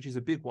 right? Which is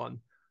a big one.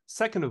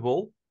 Second of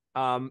all,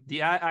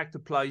 the AI Act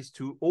applies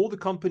to all the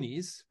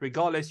companies,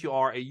 regardless you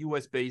are a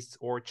US-based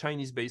or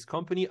Chinese-based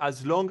company,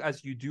 as long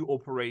as you do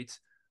operate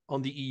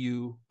on the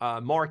EU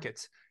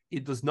market.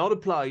 It does not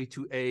apply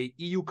to a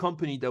EU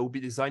company that will be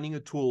designing a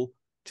tool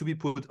to be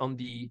put on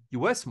the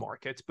US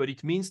market, but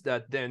it means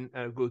that then,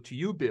 go to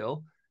you,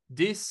 Bill,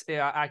 this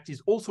AI Act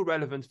is also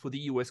relevant for the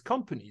US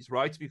companies,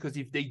 right? Because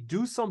if they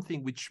do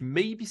something which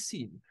may be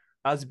seen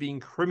as being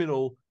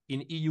criminal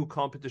in EU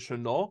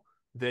competition law,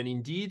 then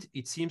indeed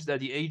it seems that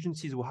the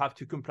agencies will have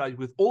to comply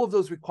with all of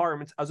those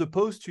requirements as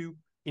opposed to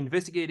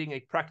investigating a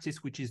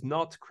practice which is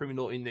not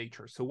criminal in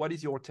nature. So what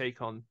is your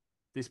take on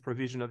this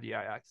provision of the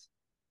AI Act?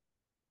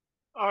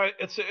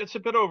 It's a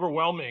bit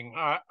overwhelming.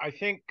 I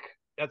think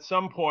at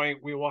some point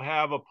we will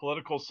have a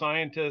political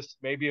scientist,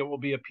 maybe it will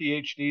be a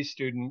PhD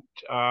student,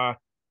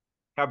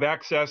 have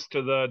access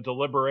to the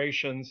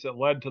deliberations that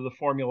led to the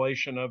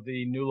formulation of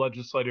the new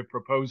legislative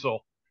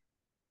proposal.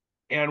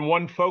 And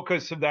one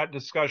focus of that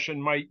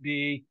discussion might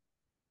be,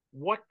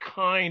 what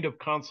kind of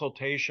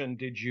consultation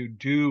did you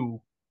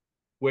do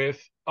with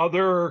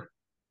other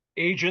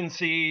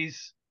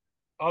agencies,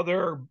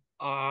 other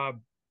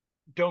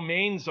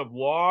domains of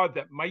law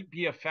that might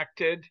be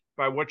affected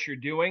by what you're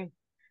doing?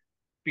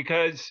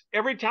 Because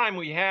every time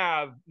we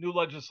have new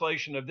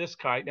legislation of this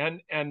kind,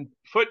 and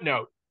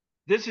footnote,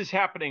 this is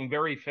happening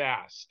very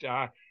fast.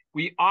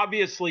 We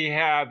obviously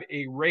have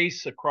a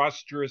race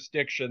across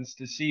jurisdictions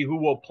to see who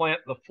will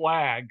plant the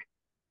flag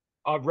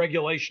of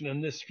regulation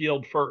in this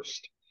field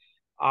first.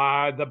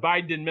 The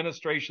Biden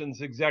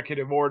administration's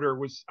executive order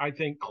was, I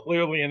think,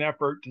 clearly an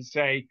effort to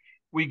say,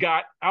 we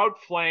got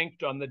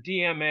outflanked on the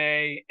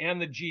DMA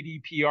and the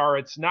GDPR.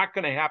 It's not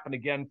going to happen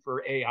again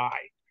for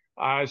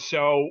AI.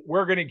 So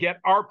we're going to get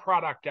our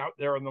product out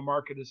there on the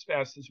market as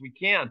fast as we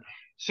can.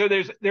 So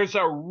there's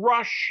a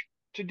rush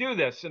to do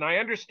this. And I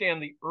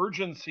understand the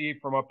urgency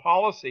from a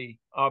policy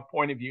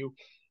point of view,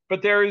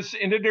 but there's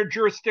an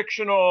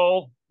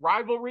interjurisdictional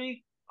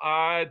rivalry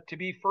to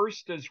be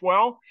first as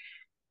well.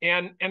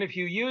 And if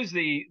you use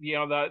the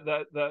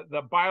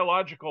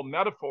biological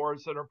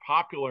metaphors that are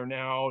popular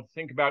now,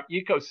 think about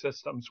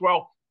ecosystems.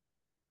 Well,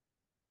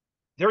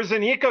 there's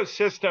an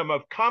ecosystem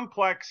of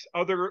complex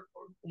other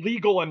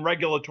legal and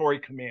regulatory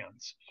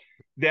commands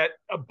that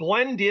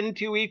blend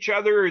into each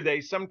other.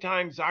 They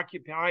sometimes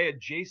occupy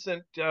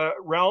adjacent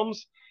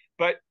realms,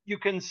 but you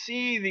can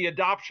see the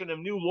adoption of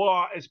new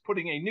law as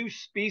putting a new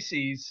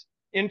species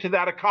into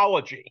that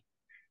ecology.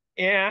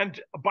 And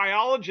a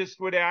biologist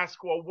would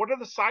ask, well, what are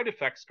the side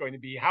effects going to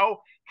be? How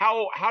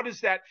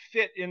does that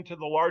fit into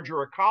the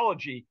larger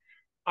ecology?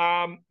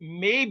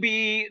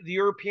 Maybe the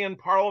European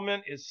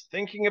Parliament is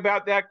thinking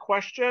about that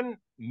question.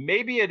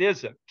 Maybe it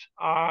isn't,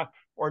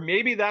 or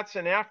maybe that's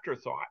an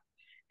afterthought.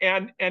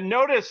 And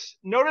notice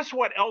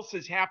what else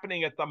is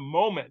happening at the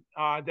moment.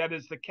 That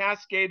is the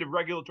cascade of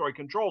regulatory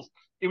controls.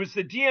 It was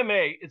the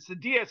DMA, it's the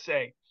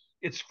DSA,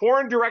 it's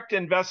foreign direct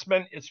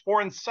investment, it's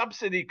foreign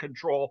subsidy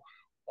control.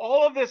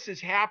 All of this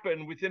has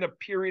happened within a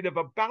period of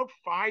about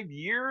 5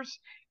 years.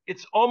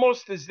 It's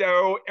almost as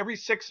though every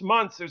 6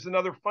 months there's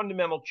another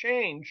fundamental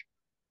change.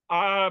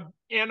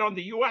 And on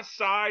the U.S.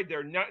 side,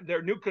 there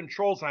are new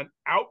controls on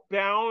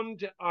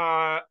outbound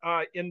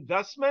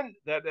investment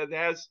that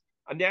has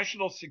a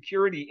national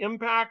security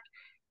impact.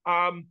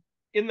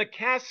 In the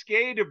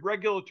cascade of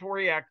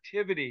regulatory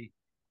activity,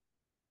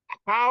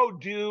 how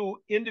do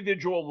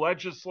individual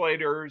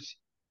legislators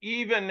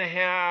even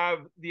have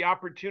the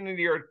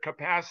opportunity or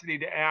capacity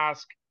to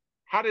ask,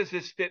 how does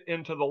this fit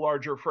into the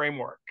larger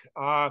framework?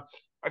 I've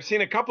seen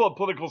a couple of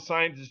political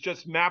scientists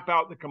just map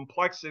out the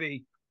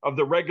complexity of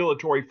the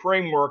regulatory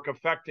framework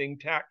affecting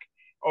tech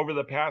over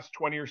the past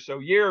 20 or so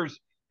years.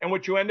 And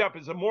what you end up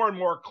is a more and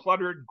more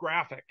cluttered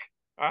graphic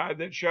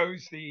that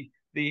shows the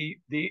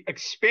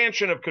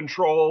expansion of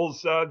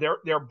controls,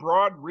 their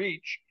broad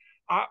reach.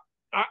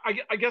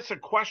 I guess a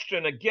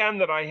question again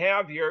that I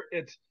have here,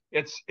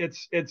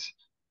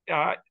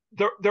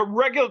 the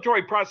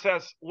regulatory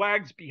process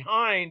lags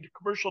behind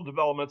commercial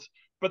developments,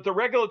 but the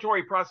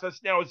regulatory process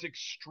now is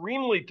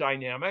extremely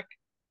dynamic.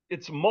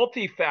 It's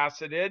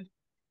multifaceted,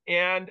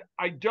 and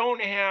I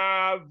don't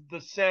have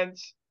the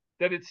sense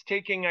that it's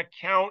taking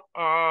account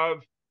of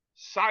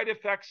side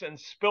effects and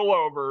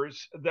spillovers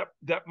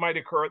that might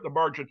occur at the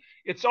margin.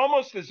 It's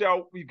almost as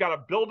though we've got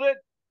to build it,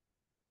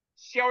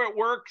 see how it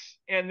works,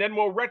 and then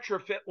we'll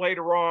retrofit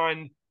later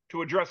on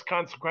to address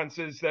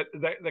consequences that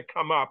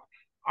come up.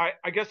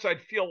 I guess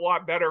I'd feel a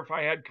lot better if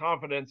I had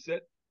confidence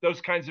that those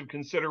kinds of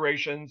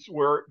considerations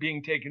were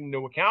being taken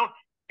into account.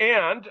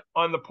 And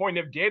on the point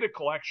of data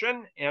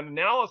collection and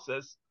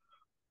analysis,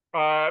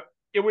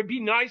 it would be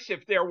nice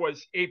if there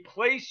was a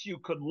place you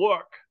could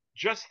look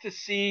just to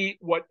see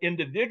what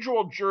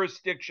individual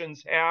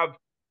jurisdictions have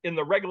in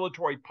the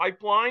regulatory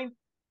pipeline,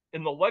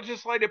 in the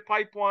legislative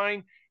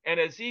pipeline, and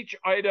as each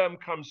item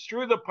comes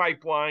through the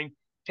pipeline,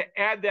 to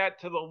add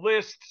that to the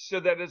list so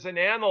that as an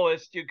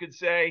analyst, you could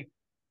say,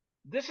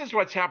 this is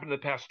what's happened in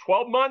the past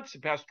 12 months, the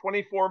past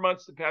 24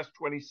 months, the past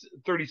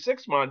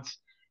 36 months,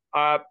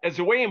 as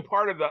a way in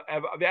part of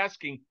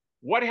asking,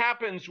 what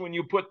happens when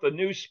you put the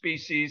new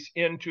species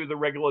into the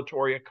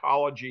regulatory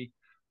ecology?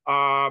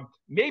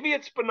 Maybe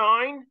it's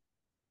benign,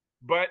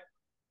 but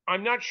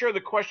I'm not sure the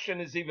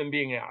question is even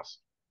being asked.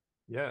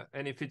 Yeah,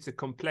 and if it's a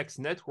complex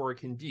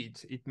network,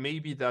 indeed, it may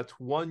be that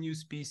one new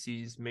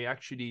species may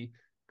actually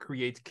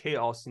create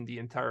chaos in the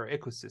entire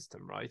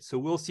ecosystem, right? So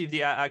we'll see if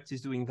the Act is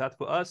doing that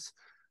for us.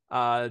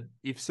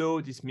 If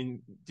so, this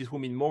will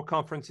mean more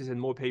conferences and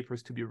more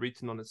papers to be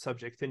written on the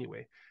subject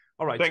anyway.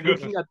 All right, Thank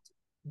goodness.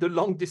 the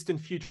long distant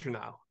future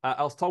now.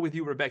 I'll start with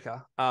you,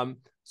 Rebecca.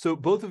 So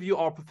both of you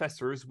are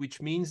professors,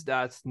 which means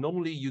that not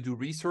only you do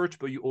research,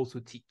 but you also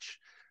teach.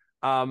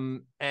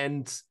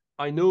 And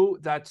I know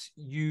that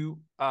you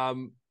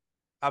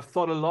have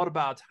thought a lot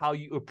about how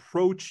you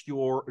approach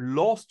your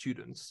law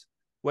students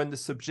when the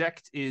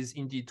subject is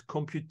indeed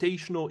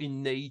computational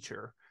in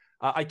nature.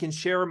 I can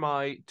share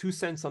my 2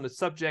 cents on the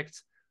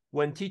subject.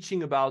 When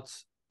teaching about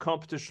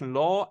computational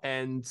law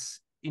and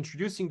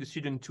introducing the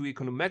student to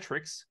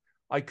econometrics,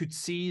 I could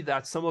see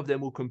that some of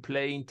them will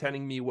complain,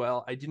 telling me,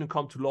 well, I didn't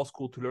come to law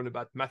school to learn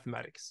about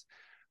mathematics.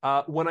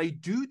 When I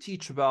do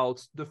teach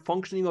about the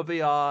functioning of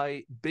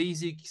AI,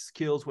 basic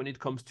skills when it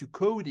comes to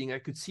coding, I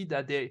could see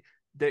that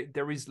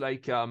there is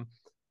like a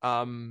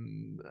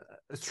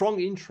strong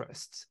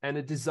interest and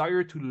a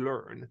desire to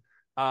learn,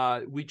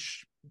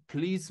 which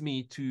pleased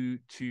me to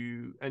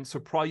and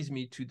surprised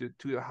me to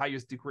the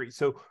highest degree.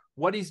 So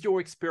what is your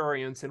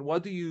experience, and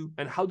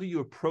how do you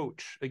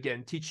approach,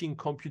 again, teaching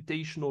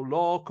computational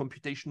law,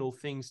 computational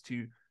things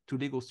to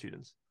legal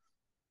students?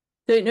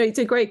 So, no, it's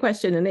a great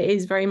question, and it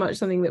is very much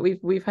something that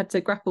we've had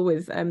to grapple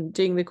with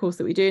doing the course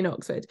that we do in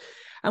Oxford.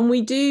 And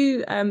we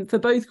do for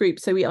both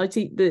groups. So I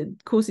teach the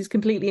course is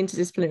completely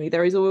interdisciplinary.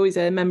 There is always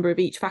a member of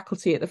each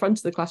faculty at the front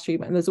of the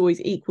classroom, and there's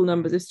always equal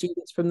numbers of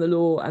students from the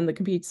law and the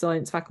computer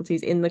science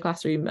faculties in the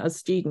classroom as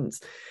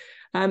students.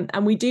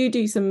 And we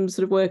do some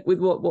sort of work with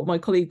what my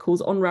colleague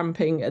calls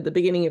on-ramping at the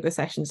beginning of the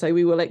session. So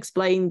we will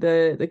explain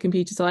the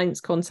computer science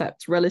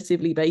concepts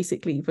relatively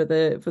basically for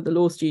the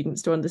law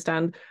students to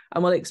understand,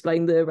 and we'll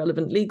explain the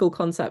relevant legal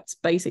concepts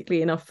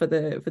basically enough for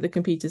the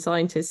computer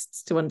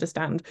scientists to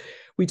understand.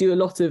 We do a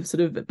lot of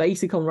sort of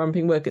basic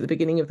on-ramping work at the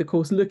beginning of the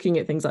course, looking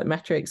at things like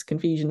metrics,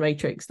 confusion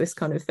matrix, this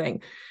kind of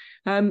thing.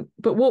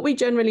 But what we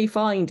generally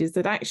find is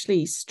that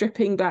actually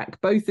stripping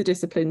back both the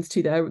disciplines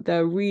to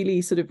their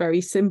really sort of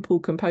very simple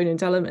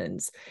component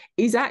elements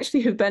is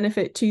actually of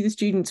benefit to the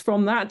students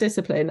from that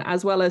discipline,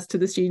 as well as to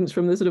the students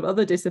from the sort of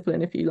other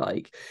discipline, if you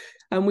like.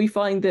 And we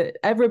find that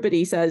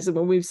everybody says, and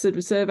when we've sort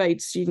of surveyed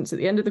students at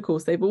the end of the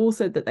course, they've all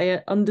said that they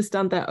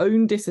understand their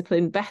own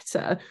discipline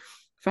better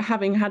for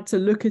having had to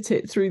look at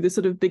it through the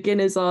sort of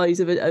beginner's eyes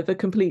of a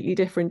completely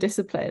different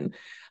discipline.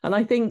 And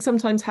I think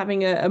sometimes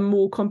having a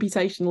more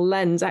computational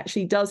lens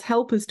actually does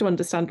help us to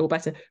understand all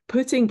better.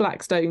 Putting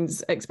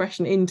Blackstone's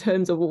expression in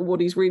terms of what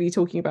he's really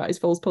talking about is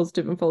false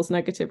positive and false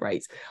negative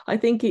rates, I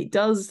think it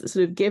does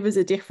sort of give us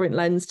a different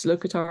lens to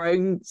look at our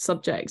own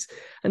subjects.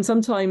 And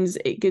sometimes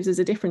it gives us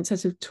a different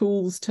set of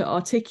tools to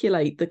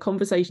articulate the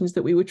conversations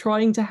that we were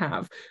trying to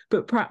have,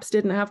 but perhaps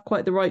didn't have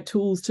quite the right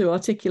tools to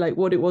articulate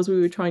what it was we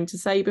were trying to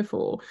say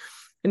before.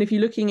 And if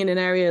you're looking in an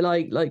area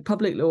like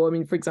public law, I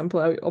mean, for example,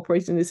 I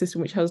operate in a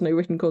system which has no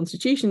written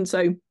constitution.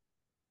 So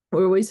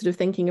we're always sort of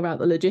thinking about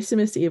the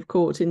legitimacy of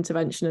court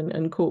intervention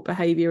and court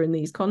behaviour in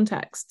these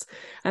contexts.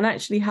 And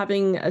actually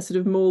having a sort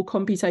of more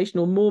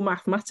computational, more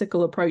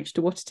mathematical approach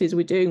to what it is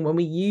we're doing when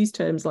we use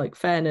terms like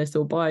fairness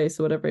or bias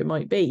or whatever it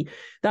might be,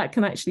 that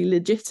can actually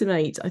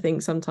legitimate, I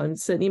think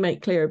sometimes, certainly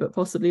make clearer, but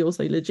possibly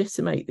also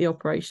legitimate the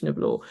operation of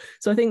law.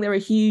 So I think there are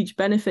huge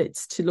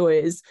benefits to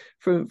lawyers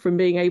from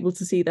being able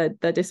to see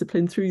their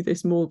discipline through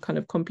this more kind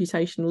of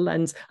computational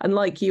lens. And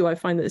like you, I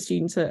find that the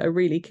students are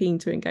really keen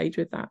to engage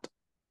with that.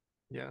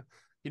 Yeah.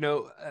 You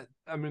know,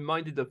 I'm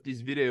reminded of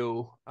this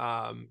video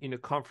in a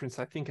conference,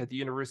 I think at the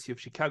University of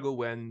Chicago,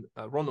 when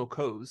Ronald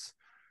Coase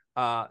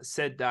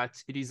said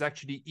that it is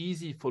actually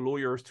easy for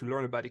lawyers to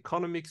learn about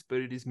economics, but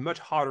it is much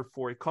harder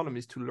for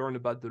economists to learn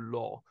about the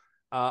law.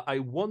 I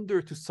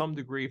wonder to some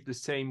degree if the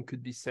same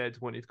could be said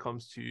when it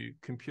comes to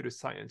computer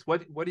science.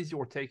 What is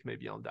your take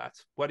maybe on that?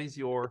 What is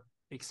your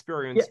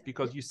experience? Yeah.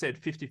 Because you said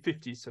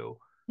 50-50, so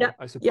yeah,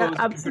 I suppose the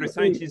computer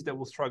scientists that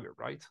will struggle,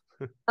 right?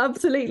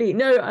 Absolutely.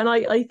 No, and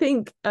I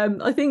think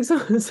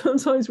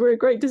sometimes we're a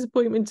great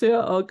disappointment to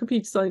our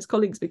computer science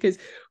colleagues because,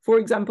 for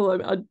example,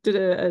 I did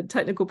a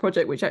technical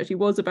project which actually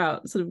was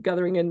about sort of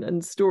gathering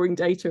and storing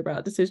data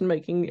about decision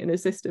making in a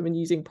system and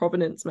using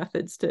provenance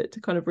methods to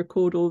kind of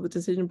record all the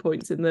decision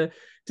points in the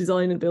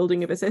design and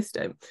building of a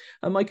system.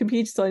 And my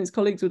computer science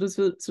colleagues would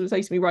sort of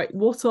say to me, right,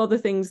 what are the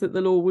things that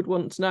the law would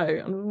want to know?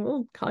 And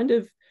well, kind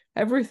of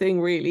everything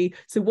really.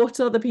 So what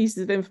are the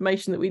pieces of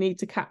information that we need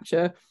to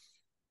capture?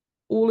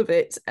 All of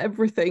it,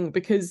 everything,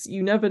 because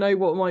you never know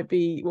what might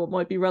be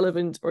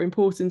relevant or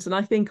important. And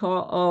I think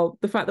our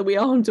the fact that we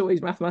aren't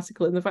always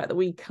mathematical and the fact that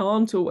we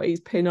can't always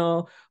pin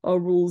our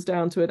rules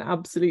down to an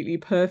absolutely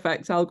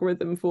perfect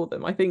algorithm for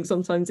them, I think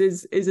sometimes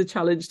is a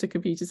challenge to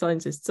computer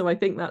scientists. So I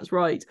think that's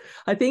right.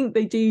 I think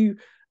they do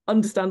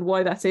understand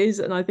why that is,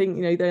 and I think,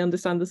 you know, they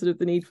understand the sort of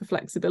the need for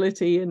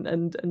flexibility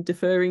and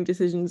deferring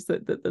decisions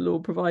that the law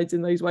provides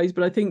in those ways.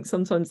 But I think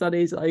sometimes that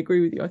is, I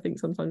agree with you, I think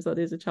sometimes that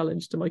is a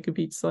challenge to my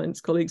computer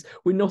science colleagues.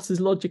 We're not as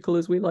logical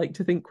as we like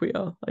to think we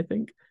are, I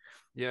think.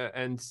 Yeah,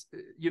 and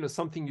you know,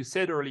 something you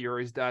said earlier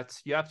is that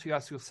you have to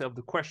ask yourself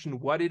the question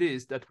what it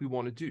is that we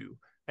want to do.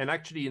 And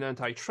actually in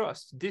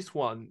antitrust, this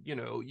one,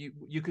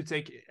 you could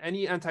take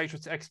any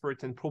antitrust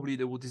expert and probably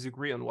they will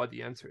disagree on what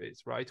the answer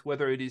is, right?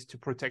 Whether it is to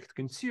protect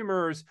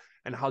consumers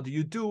and how do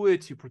you do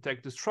it? You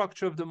protect the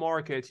structure of the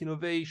market,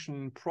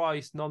 innovation,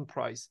 price,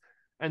 non-price,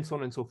 and so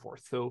on and so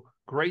forth. So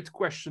great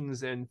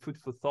questions and food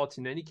for thought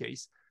in any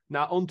case.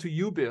 Now on to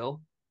you, Bill.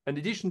 In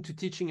addition to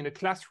teaching in a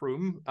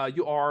classroom,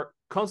 you are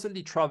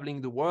constantly traveling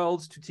the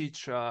world to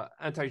teach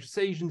antitrust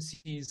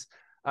agencies.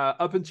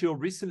 Up until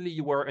recently,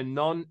 you were a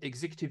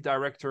non-executive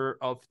director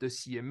of the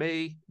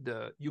CMA,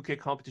 the UK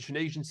competition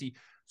agency.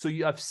 So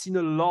you have seen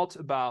a lot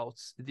about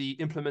the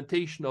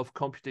implementation of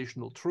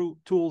computational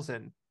tools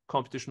and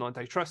computational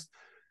antitrust.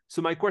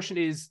 So my question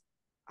is,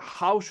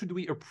 how should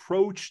we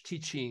approach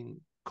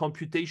teaching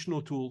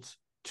computational tools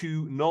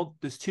to not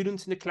the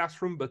students in the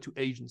classroom, but to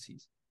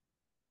agencies?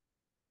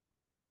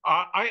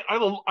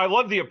 I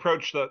love the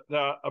approach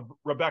that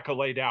Rebecca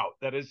laid out.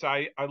 That is,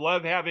 I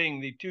love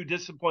having the two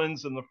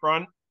disciplines in the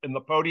front, in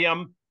the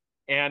podium,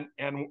 and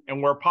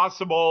where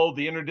possible,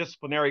 the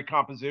interdisciplinary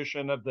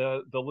composition of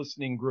the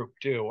listening group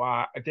too.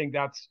 I think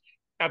that's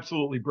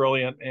absolutely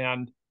brilliant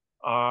and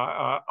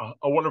a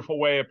wonderful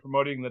way of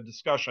promoting the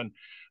discussion.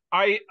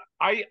 I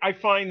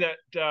find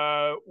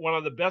that one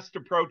of the best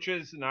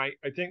approaches, and I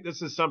think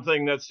this is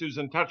something that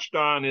Susan touched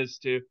on, is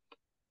to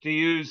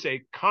use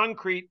a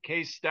concrete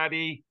case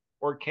study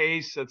or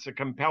case that's a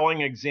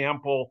compelling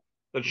example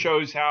that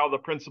shows how the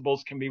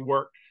principles can be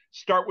worked.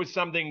 Start with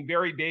something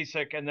very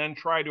basic and then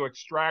try to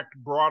extract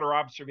broader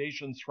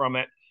observations from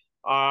it.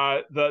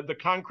 The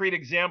concrete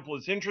example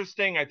is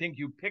interesting. I think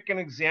you pick an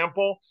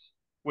example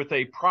with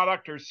a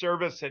product or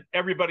service that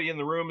everybody in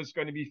the room is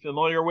going to be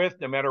familiar with,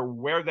 no matter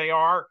where they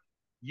are.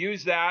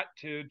 Use that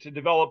to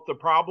develop the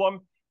problem,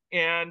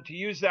 and to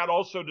use that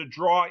also to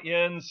draw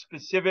in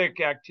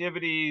specific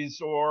activities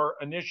or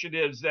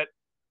initiatives that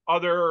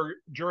other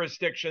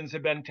jurisdictions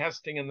have been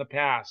testing in the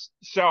past.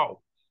 So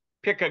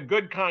pick a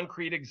good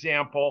concrete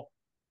example,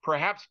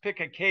 perhaps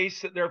pick a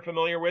case that they're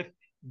familiar with,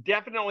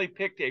 definitely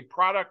pick a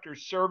product or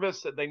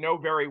service that they know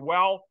very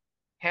well,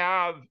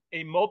 have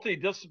a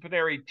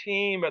multidisciplinary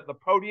team at the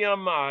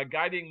podium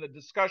guiding the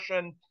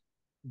discussion,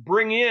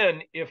 bring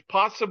in, if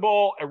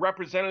possible, a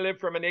representative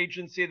from an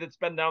agency that's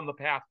been down the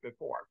path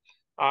before.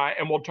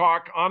 And we'll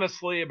talk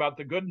honestly about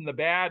the good and the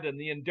bad and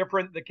the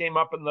indifferent that came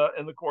up in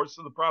the course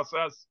of the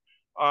process.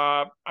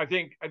 I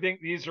think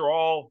these are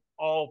all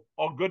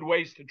good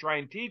ways to try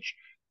and teach.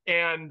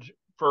 And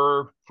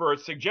for a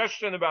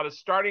suggestion about a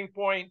starting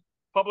point,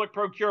 public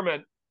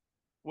procurement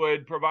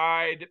would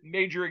provide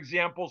major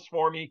examples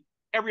for me.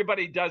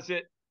 Everybody does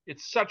it.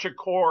 It's such a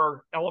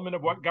core element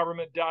of what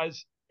government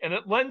does, and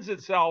it lends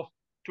itself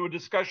to a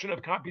discussion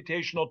of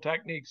computational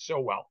techniques so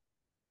well.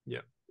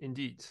 Yeah,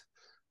 indeed.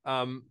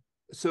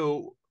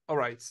 So, all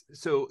right.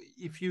 So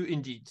if you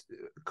indeed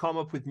come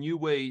up with new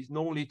ways,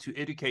 not only to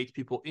educate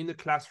people in the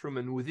classroom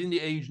and within the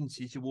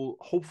agencies, you will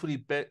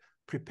hopefully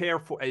prepare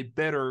for a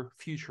better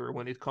future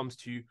when it comes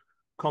to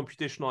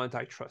computational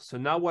antitrust. So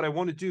now what I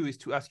want to do is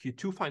to ask you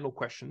two final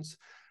questions,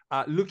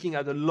 looking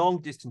at a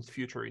long distance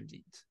future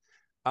indeed.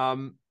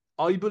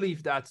 I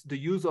believe that the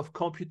use of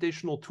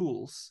computational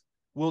tools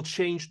will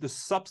change the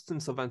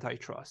substance of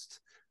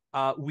antitrust.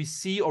 We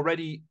see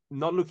already,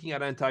 not looking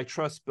at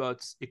antitrust, but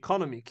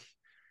economic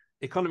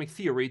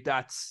theory,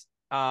 that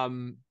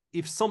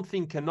if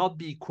something cannot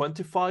be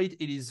quantified,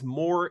 it is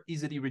more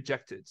easily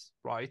rejected,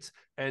 right?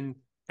 And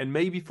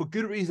maybe for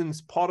good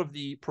reasons, part of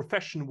the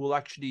profession will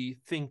actually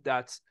think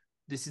that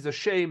this is a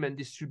shame and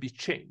this should be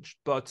changed.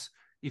 But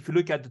if you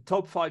look at the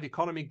top 5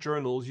 economic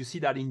journals, you see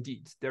that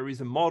indeed there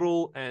is a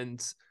model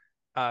and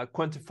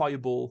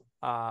quantifiable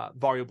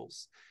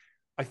variables.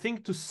 I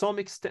think to some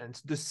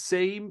extent, the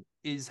same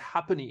is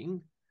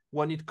happening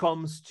when it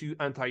comes to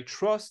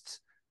antitrust.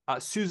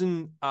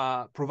 Susan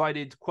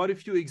provided quite a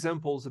few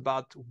examples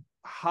about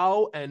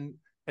how and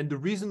the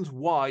reasons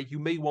why you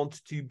may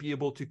want to be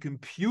able to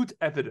compute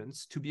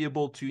evidence to be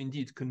able to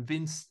indeed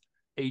convince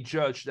a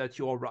judge that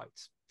you're right.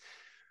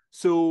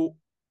 So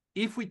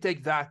if we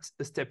take that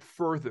a step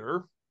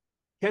further,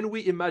 can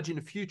we imagine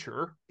a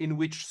future in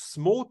which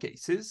small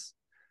cases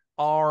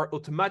are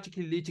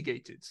automatically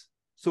litigated?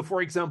 So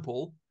for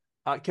example,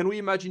 can we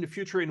imagine a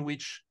future in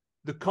which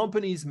the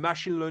company's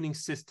machine learning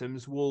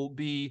systems will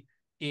be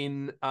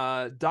in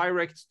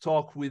direct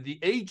talk with the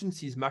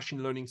agency's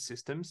machine learning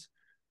systems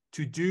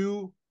to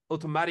do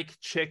automatic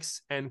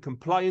checks and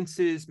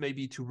compliances,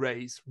 maybe to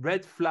raise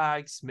red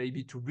flags,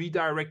 maybe to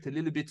redirect a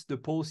little bit the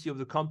policy of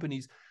the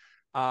companies,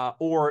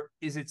 or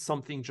is it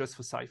something just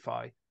for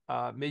sci-fi?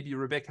 Maybe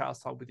Rebecca, I'll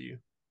start with you.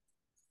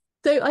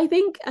 So I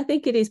think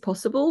it is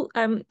possible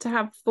to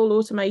have full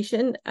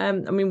automation. I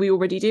mean, we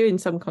already do in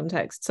some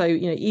contexts. So,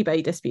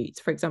 eBay disputes,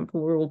 for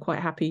example, we're all quite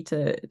happy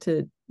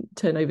to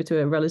turn over to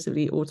a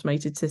relatively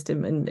automated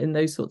system in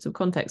those sorts of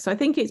contexts. So I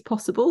think it's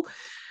possible.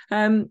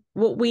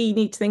 What we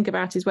need to think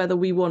about is whether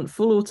we want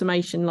full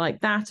automation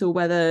like that, or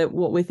whether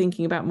what we're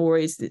thinking about more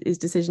is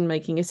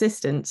decision-making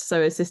assistance.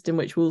 So a system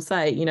which will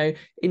say,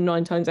 in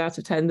 9 times out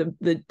of 10,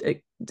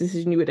 the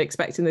decision you would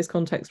expect in this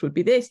context would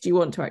be this. Do you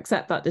want to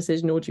accept that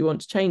decision, or do you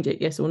want to change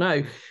it? Yes or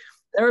no?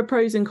 There are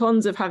pros and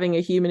cons of having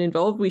a human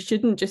involved. We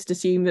shouldn't just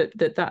assume that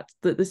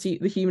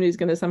the human is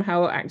going to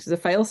somehow act as a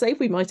fail-safe.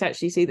 We might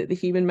actually see that the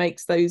human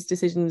makes those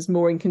decisions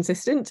more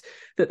inconsistent,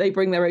 that they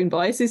bring their own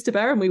biases to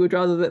bear, and we would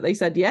rather that they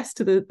said yes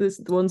to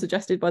the ones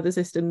suggested by the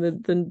system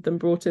than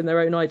brought in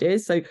their own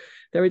ideas. So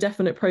there are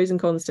definite pros and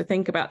cons to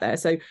think about there.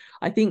 So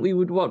I think we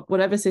would want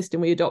whatever system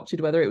we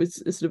adopted, whether it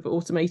was sort of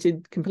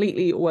automated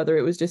completely or whether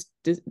it was just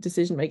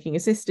decision-making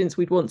assistance,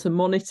 we'd want to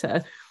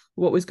monitor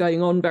what was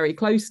going on very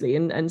closely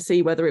and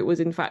see whether it was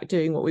in fact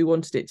doing what we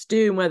wanted it to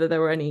do, and whether there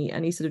were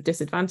any sort of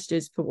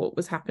disadvantages for what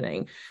was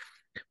happening.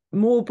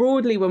 More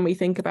broadly, when we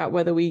think about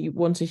whether we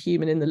want a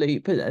human in the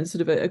loop, and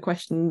sort of a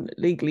question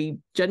legally,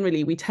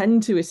 generally we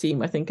tend to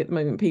assume, I think at the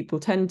moment people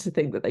tend to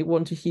think that they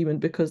want a human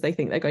because they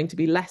think they're going to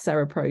be less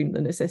error prone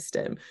than a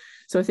system.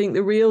 So I think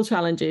the real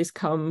challenges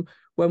come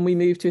when we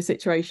move to a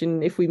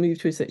situation, if we move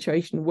to a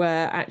situation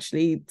where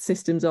actually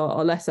systems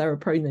are less error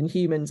prone than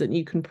humans, and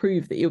you can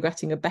prove that you're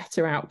getting a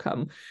better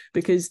outcome.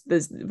 Because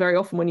there's very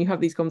often when you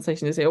have these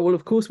conversations, they say, oh, well,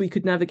 of course we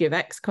could never give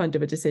X kind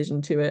of a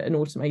decision to an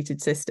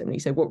automated system. And you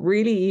say, what,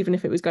 really, even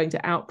if it was going to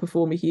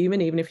outperform a human,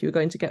 even if you were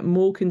going to get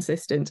more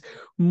consistent,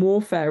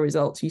 more fair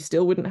results, you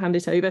still wouldn't hand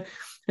it over.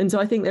 And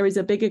so I think there is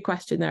a bigger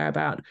question there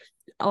about,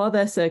 are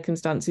there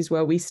circumstances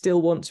where we still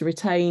want to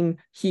retain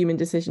human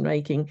decision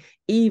making,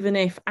 even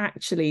if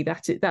actually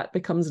that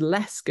becomes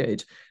less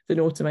good than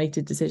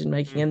automated decision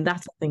making? And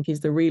that, I think, is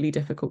the really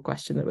difficult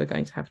question that we're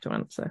going to have to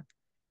answer.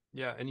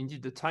 Yeah, and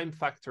indeed the time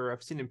factor,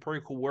 I've seen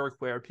empirical work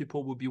where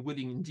people would be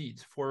willing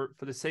indeed for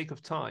the sake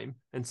of time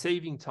and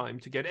saving time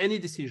to get any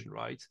decision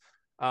right,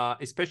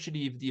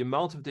 especially if the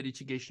amount of the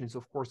litigation is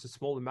of course a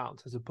small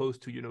amount, as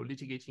opposed to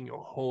litigating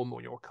your home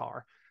or your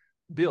car.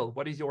 Bill,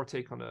 what is your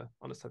take on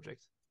a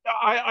subject?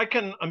 I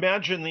can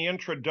imagine the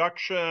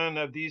introduction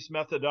of these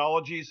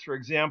methodologies, for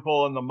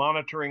example, in the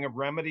monitoring of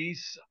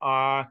remedies,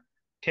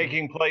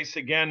 taking place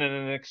again in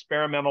an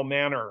experimental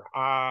manner.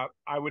 I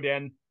would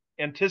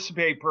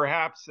anticipate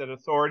perhaps that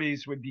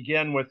authorities would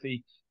begin with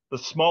the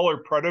smaller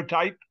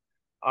prototype.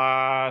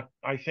 I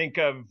think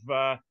of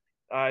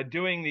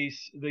doing the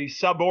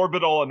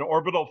suborbital and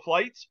orbital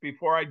flights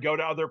before I'd go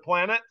to other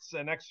planets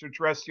and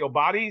extraterrestrial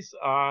bodies.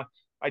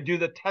 I'd do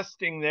the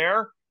testing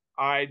there.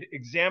 I'd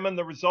examine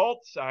the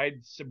results.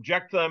 I'd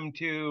subject them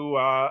to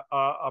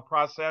a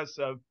process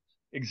of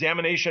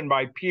examination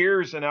by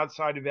peers and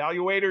outside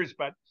evaluators.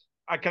 But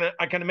I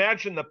can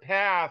imagine the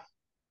path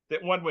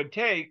that one would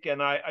take,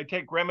 and I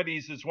take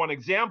remedies as one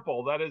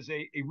example. That is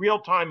a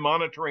real-time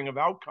monitoring of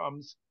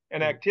outcomes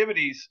and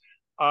activities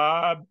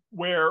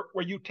where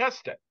you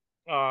test it.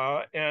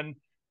 And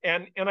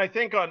I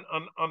think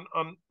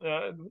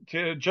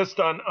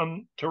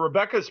to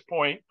Rebecca's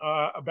point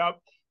about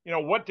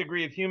what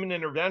degree of human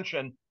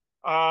intervention,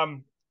 I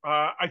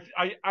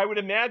would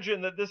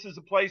imagine that this is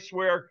a place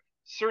where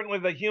certainly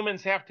the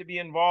humans have to be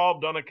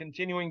involved on a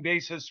continuing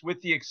basis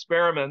with the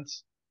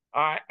experiments,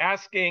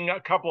 asking a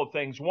couple of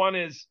things. One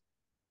is,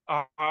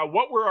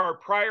 what were our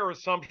prior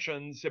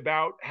assumptions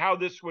about how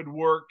this would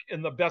work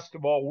in the best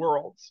of all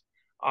worlds?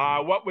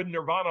 What would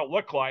nirvana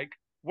look like?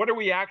 What are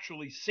we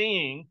actually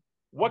seeing?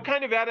 What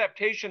kind of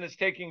adaptation is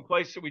taking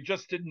place that we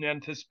just didn't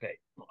anticipate?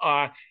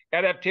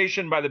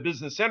 Adaptation by the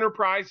business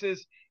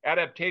enterprises,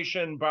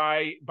 adaptation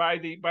by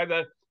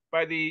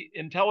the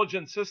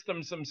intelligence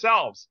systems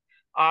themselves.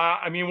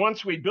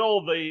 Once we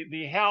build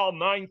the HAL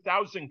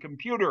 9000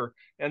 computer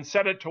and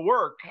set it to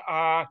work,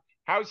 how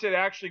is it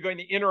actually going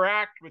to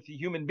interact with the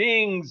human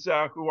beings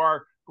who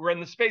are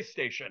in the space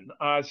station?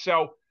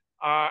 So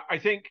I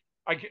think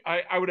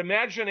I would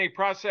imagine a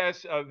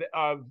process of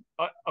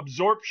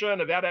absorption,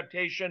 of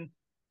adaptation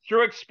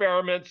through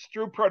experiments,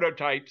 through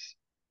prototypes,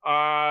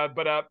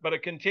 but a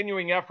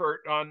continuing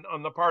effort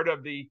on the part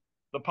of the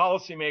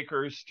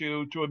policymakers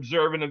to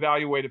observe and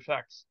evaluate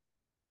effects.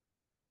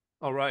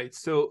 All right.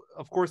 So,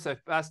 of course,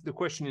 I've asked the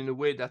question in a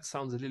way that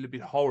sounds a little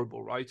bit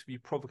horrible, right? To be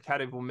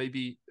provocative or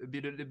maybe a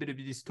bit of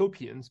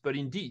dystopian. But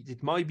indeed,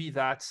 it might be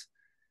that,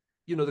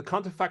 the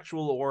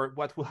counterfactual, or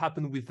what will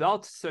happen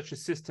without such a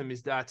system,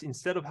 is that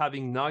instead of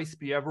having nice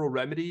behavioral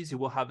remedies, you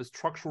will have a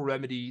structural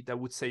remedy that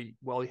would say,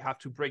 well, you have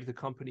to break the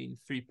company in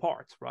 3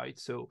 parts, right?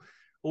 So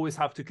always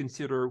have to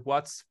consider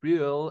what's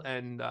real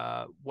and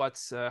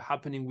what's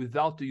happening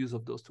without the use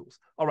of those tools.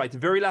 All right. The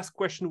very last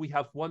question. We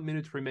have 1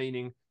 minute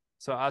remaining.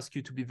 So I ask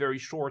you to be very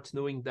short,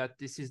 knowing that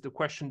this is the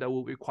question that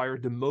will require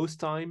the most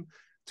time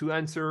to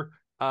answer.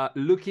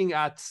 Looking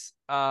at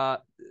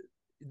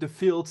the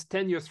field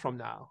 10 years from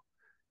now,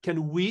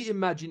 can we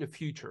imagine a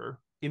future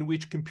in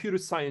which computer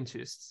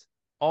scientists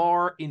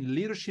are in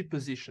leadership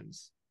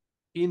positions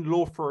in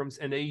law firms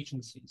and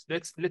agencies?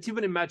 Let's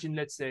even imagine,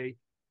 let's say,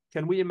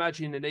 can we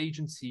imagine an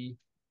agency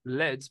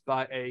led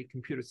by a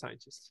computer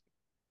scientist?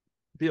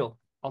 Bill,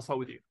 I'll start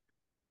with you.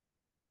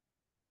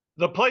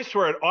 The place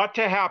where it ought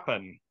to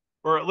happen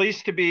or at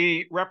least to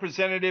be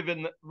represented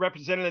in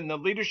the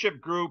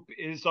leadership group,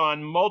 is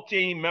on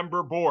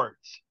multi-member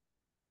boards.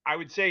 I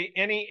would say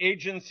any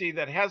agency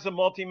that has a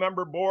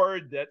multi-member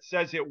board that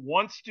says it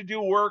wants to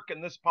do work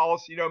in this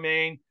policy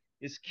domain,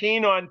 is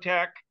keen on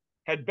tech,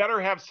 had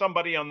better have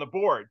somebody on the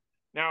board.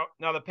 Now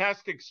the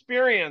past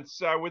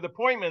experience with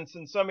appointments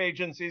in some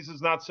agencies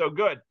is not so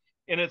good.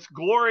 In its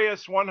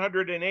glorious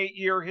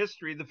 108-year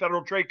history, the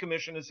Federal Trade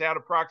Commission has had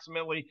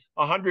approximately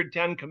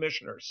 110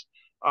 commissioners.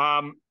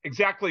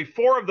 Exactly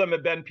 4 of them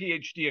have been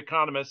PhD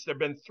economists. There have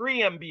been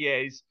 3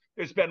 MBAs.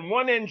 There's been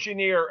 1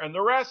 engineer, and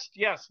the rest,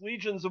 yes,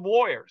 legions of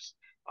lawyers.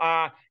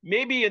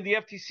 Maybe in the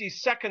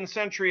FTC's second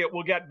century it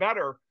will get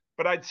better,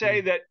 but I'd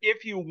say that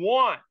if you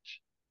want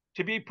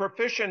to be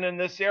proficient in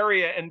this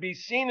area and be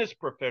seen as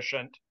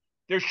proficient,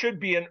 there should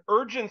be an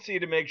urgency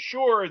to make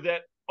sure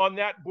that on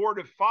that board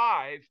of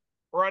 5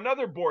 or on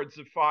other boards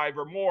of 5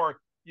 or more,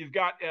 you've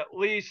got at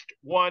least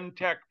 1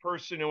 tech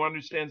person who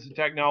understands the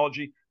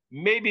technology.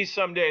 Maybe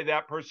someday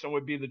that person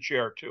would be the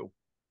chair too.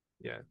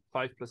 Yeah,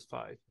 5 plus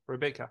 5.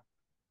 Rebecca.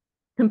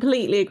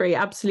 Completely agree.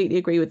 Absolutely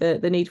agree with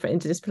the need for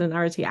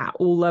interdisciplinarity at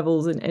all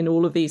levels in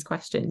all of these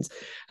questions.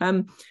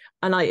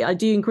 And I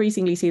do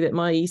increasingly see that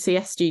my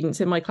CS students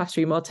in my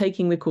classroom are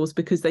taking the course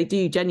because they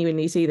do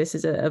genuinely see this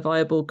as a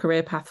viable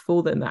career path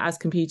for them, that as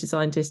computer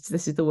scientists,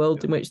 this is the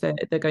world in which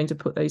they're going to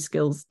put those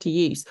skills to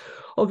use.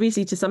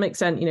 Obviously, to some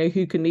extent,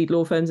 who can lead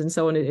law firms and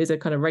so on, it is a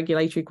kind of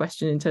regulatory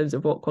question in terms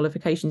of what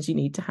qualifications you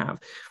need to have.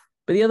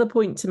 But the other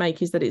point to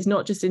make is that it's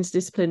not just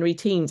interdisciplinary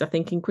teams. I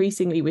think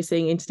increasingly we're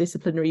seeing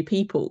interdisciplinary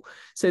people.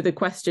 So the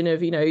question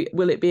of,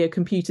 will it be a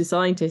computer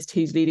scientist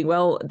who's leading?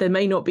 Well, there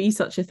may not be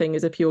such a thing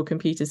as a pure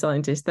computer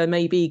scientist. There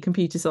may be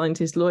computer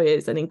scientist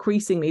lawyers. And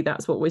increasingly,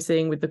 that's what we're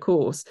seeing with the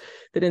course,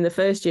 that in the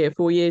first year,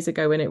 4 years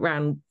ago when it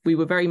ran, we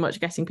were very much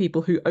getting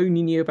people who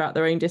only knew about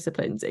their own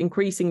disciplines.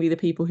 Increasingly, the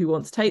people who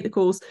want to take the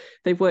course,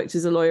 they've worked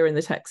as a lawyer in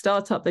the tech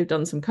startup, they've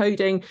done some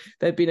coding,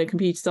 they've been a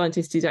computer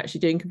scientist who's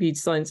actually doing computer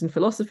science and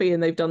philosophy,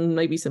 and they've done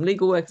maybe some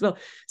legal work as well.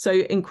 So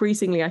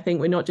increasingly, I think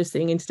we're not just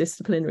seeing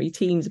interdisciplinary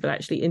teams, but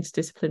actually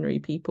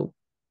interdisciplinary people.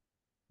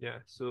 Yeah,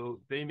 so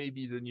they may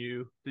be the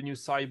new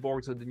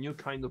cyborgs or the new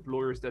kind of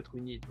lawyers that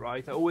we need,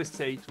 right? I always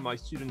say to my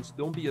students,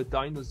 don't be a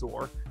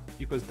dinosaur,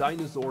 because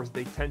dinosaurs,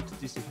 they tend to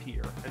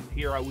disappear. And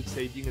here I would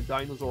say being a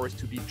dinosaur is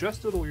to be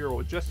just a lawyer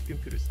or just a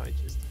computer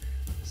scientist.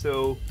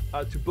 So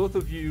to both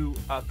of you,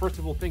 first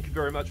of all, thank you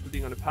very much for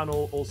being on the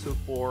panel, also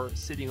for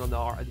sitting on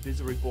our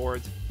advisory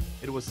board.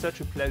 It was such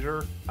a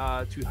pleasure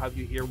to have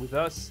you here with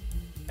us.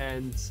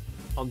 And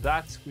on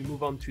that, we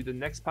move on to the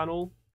next panel.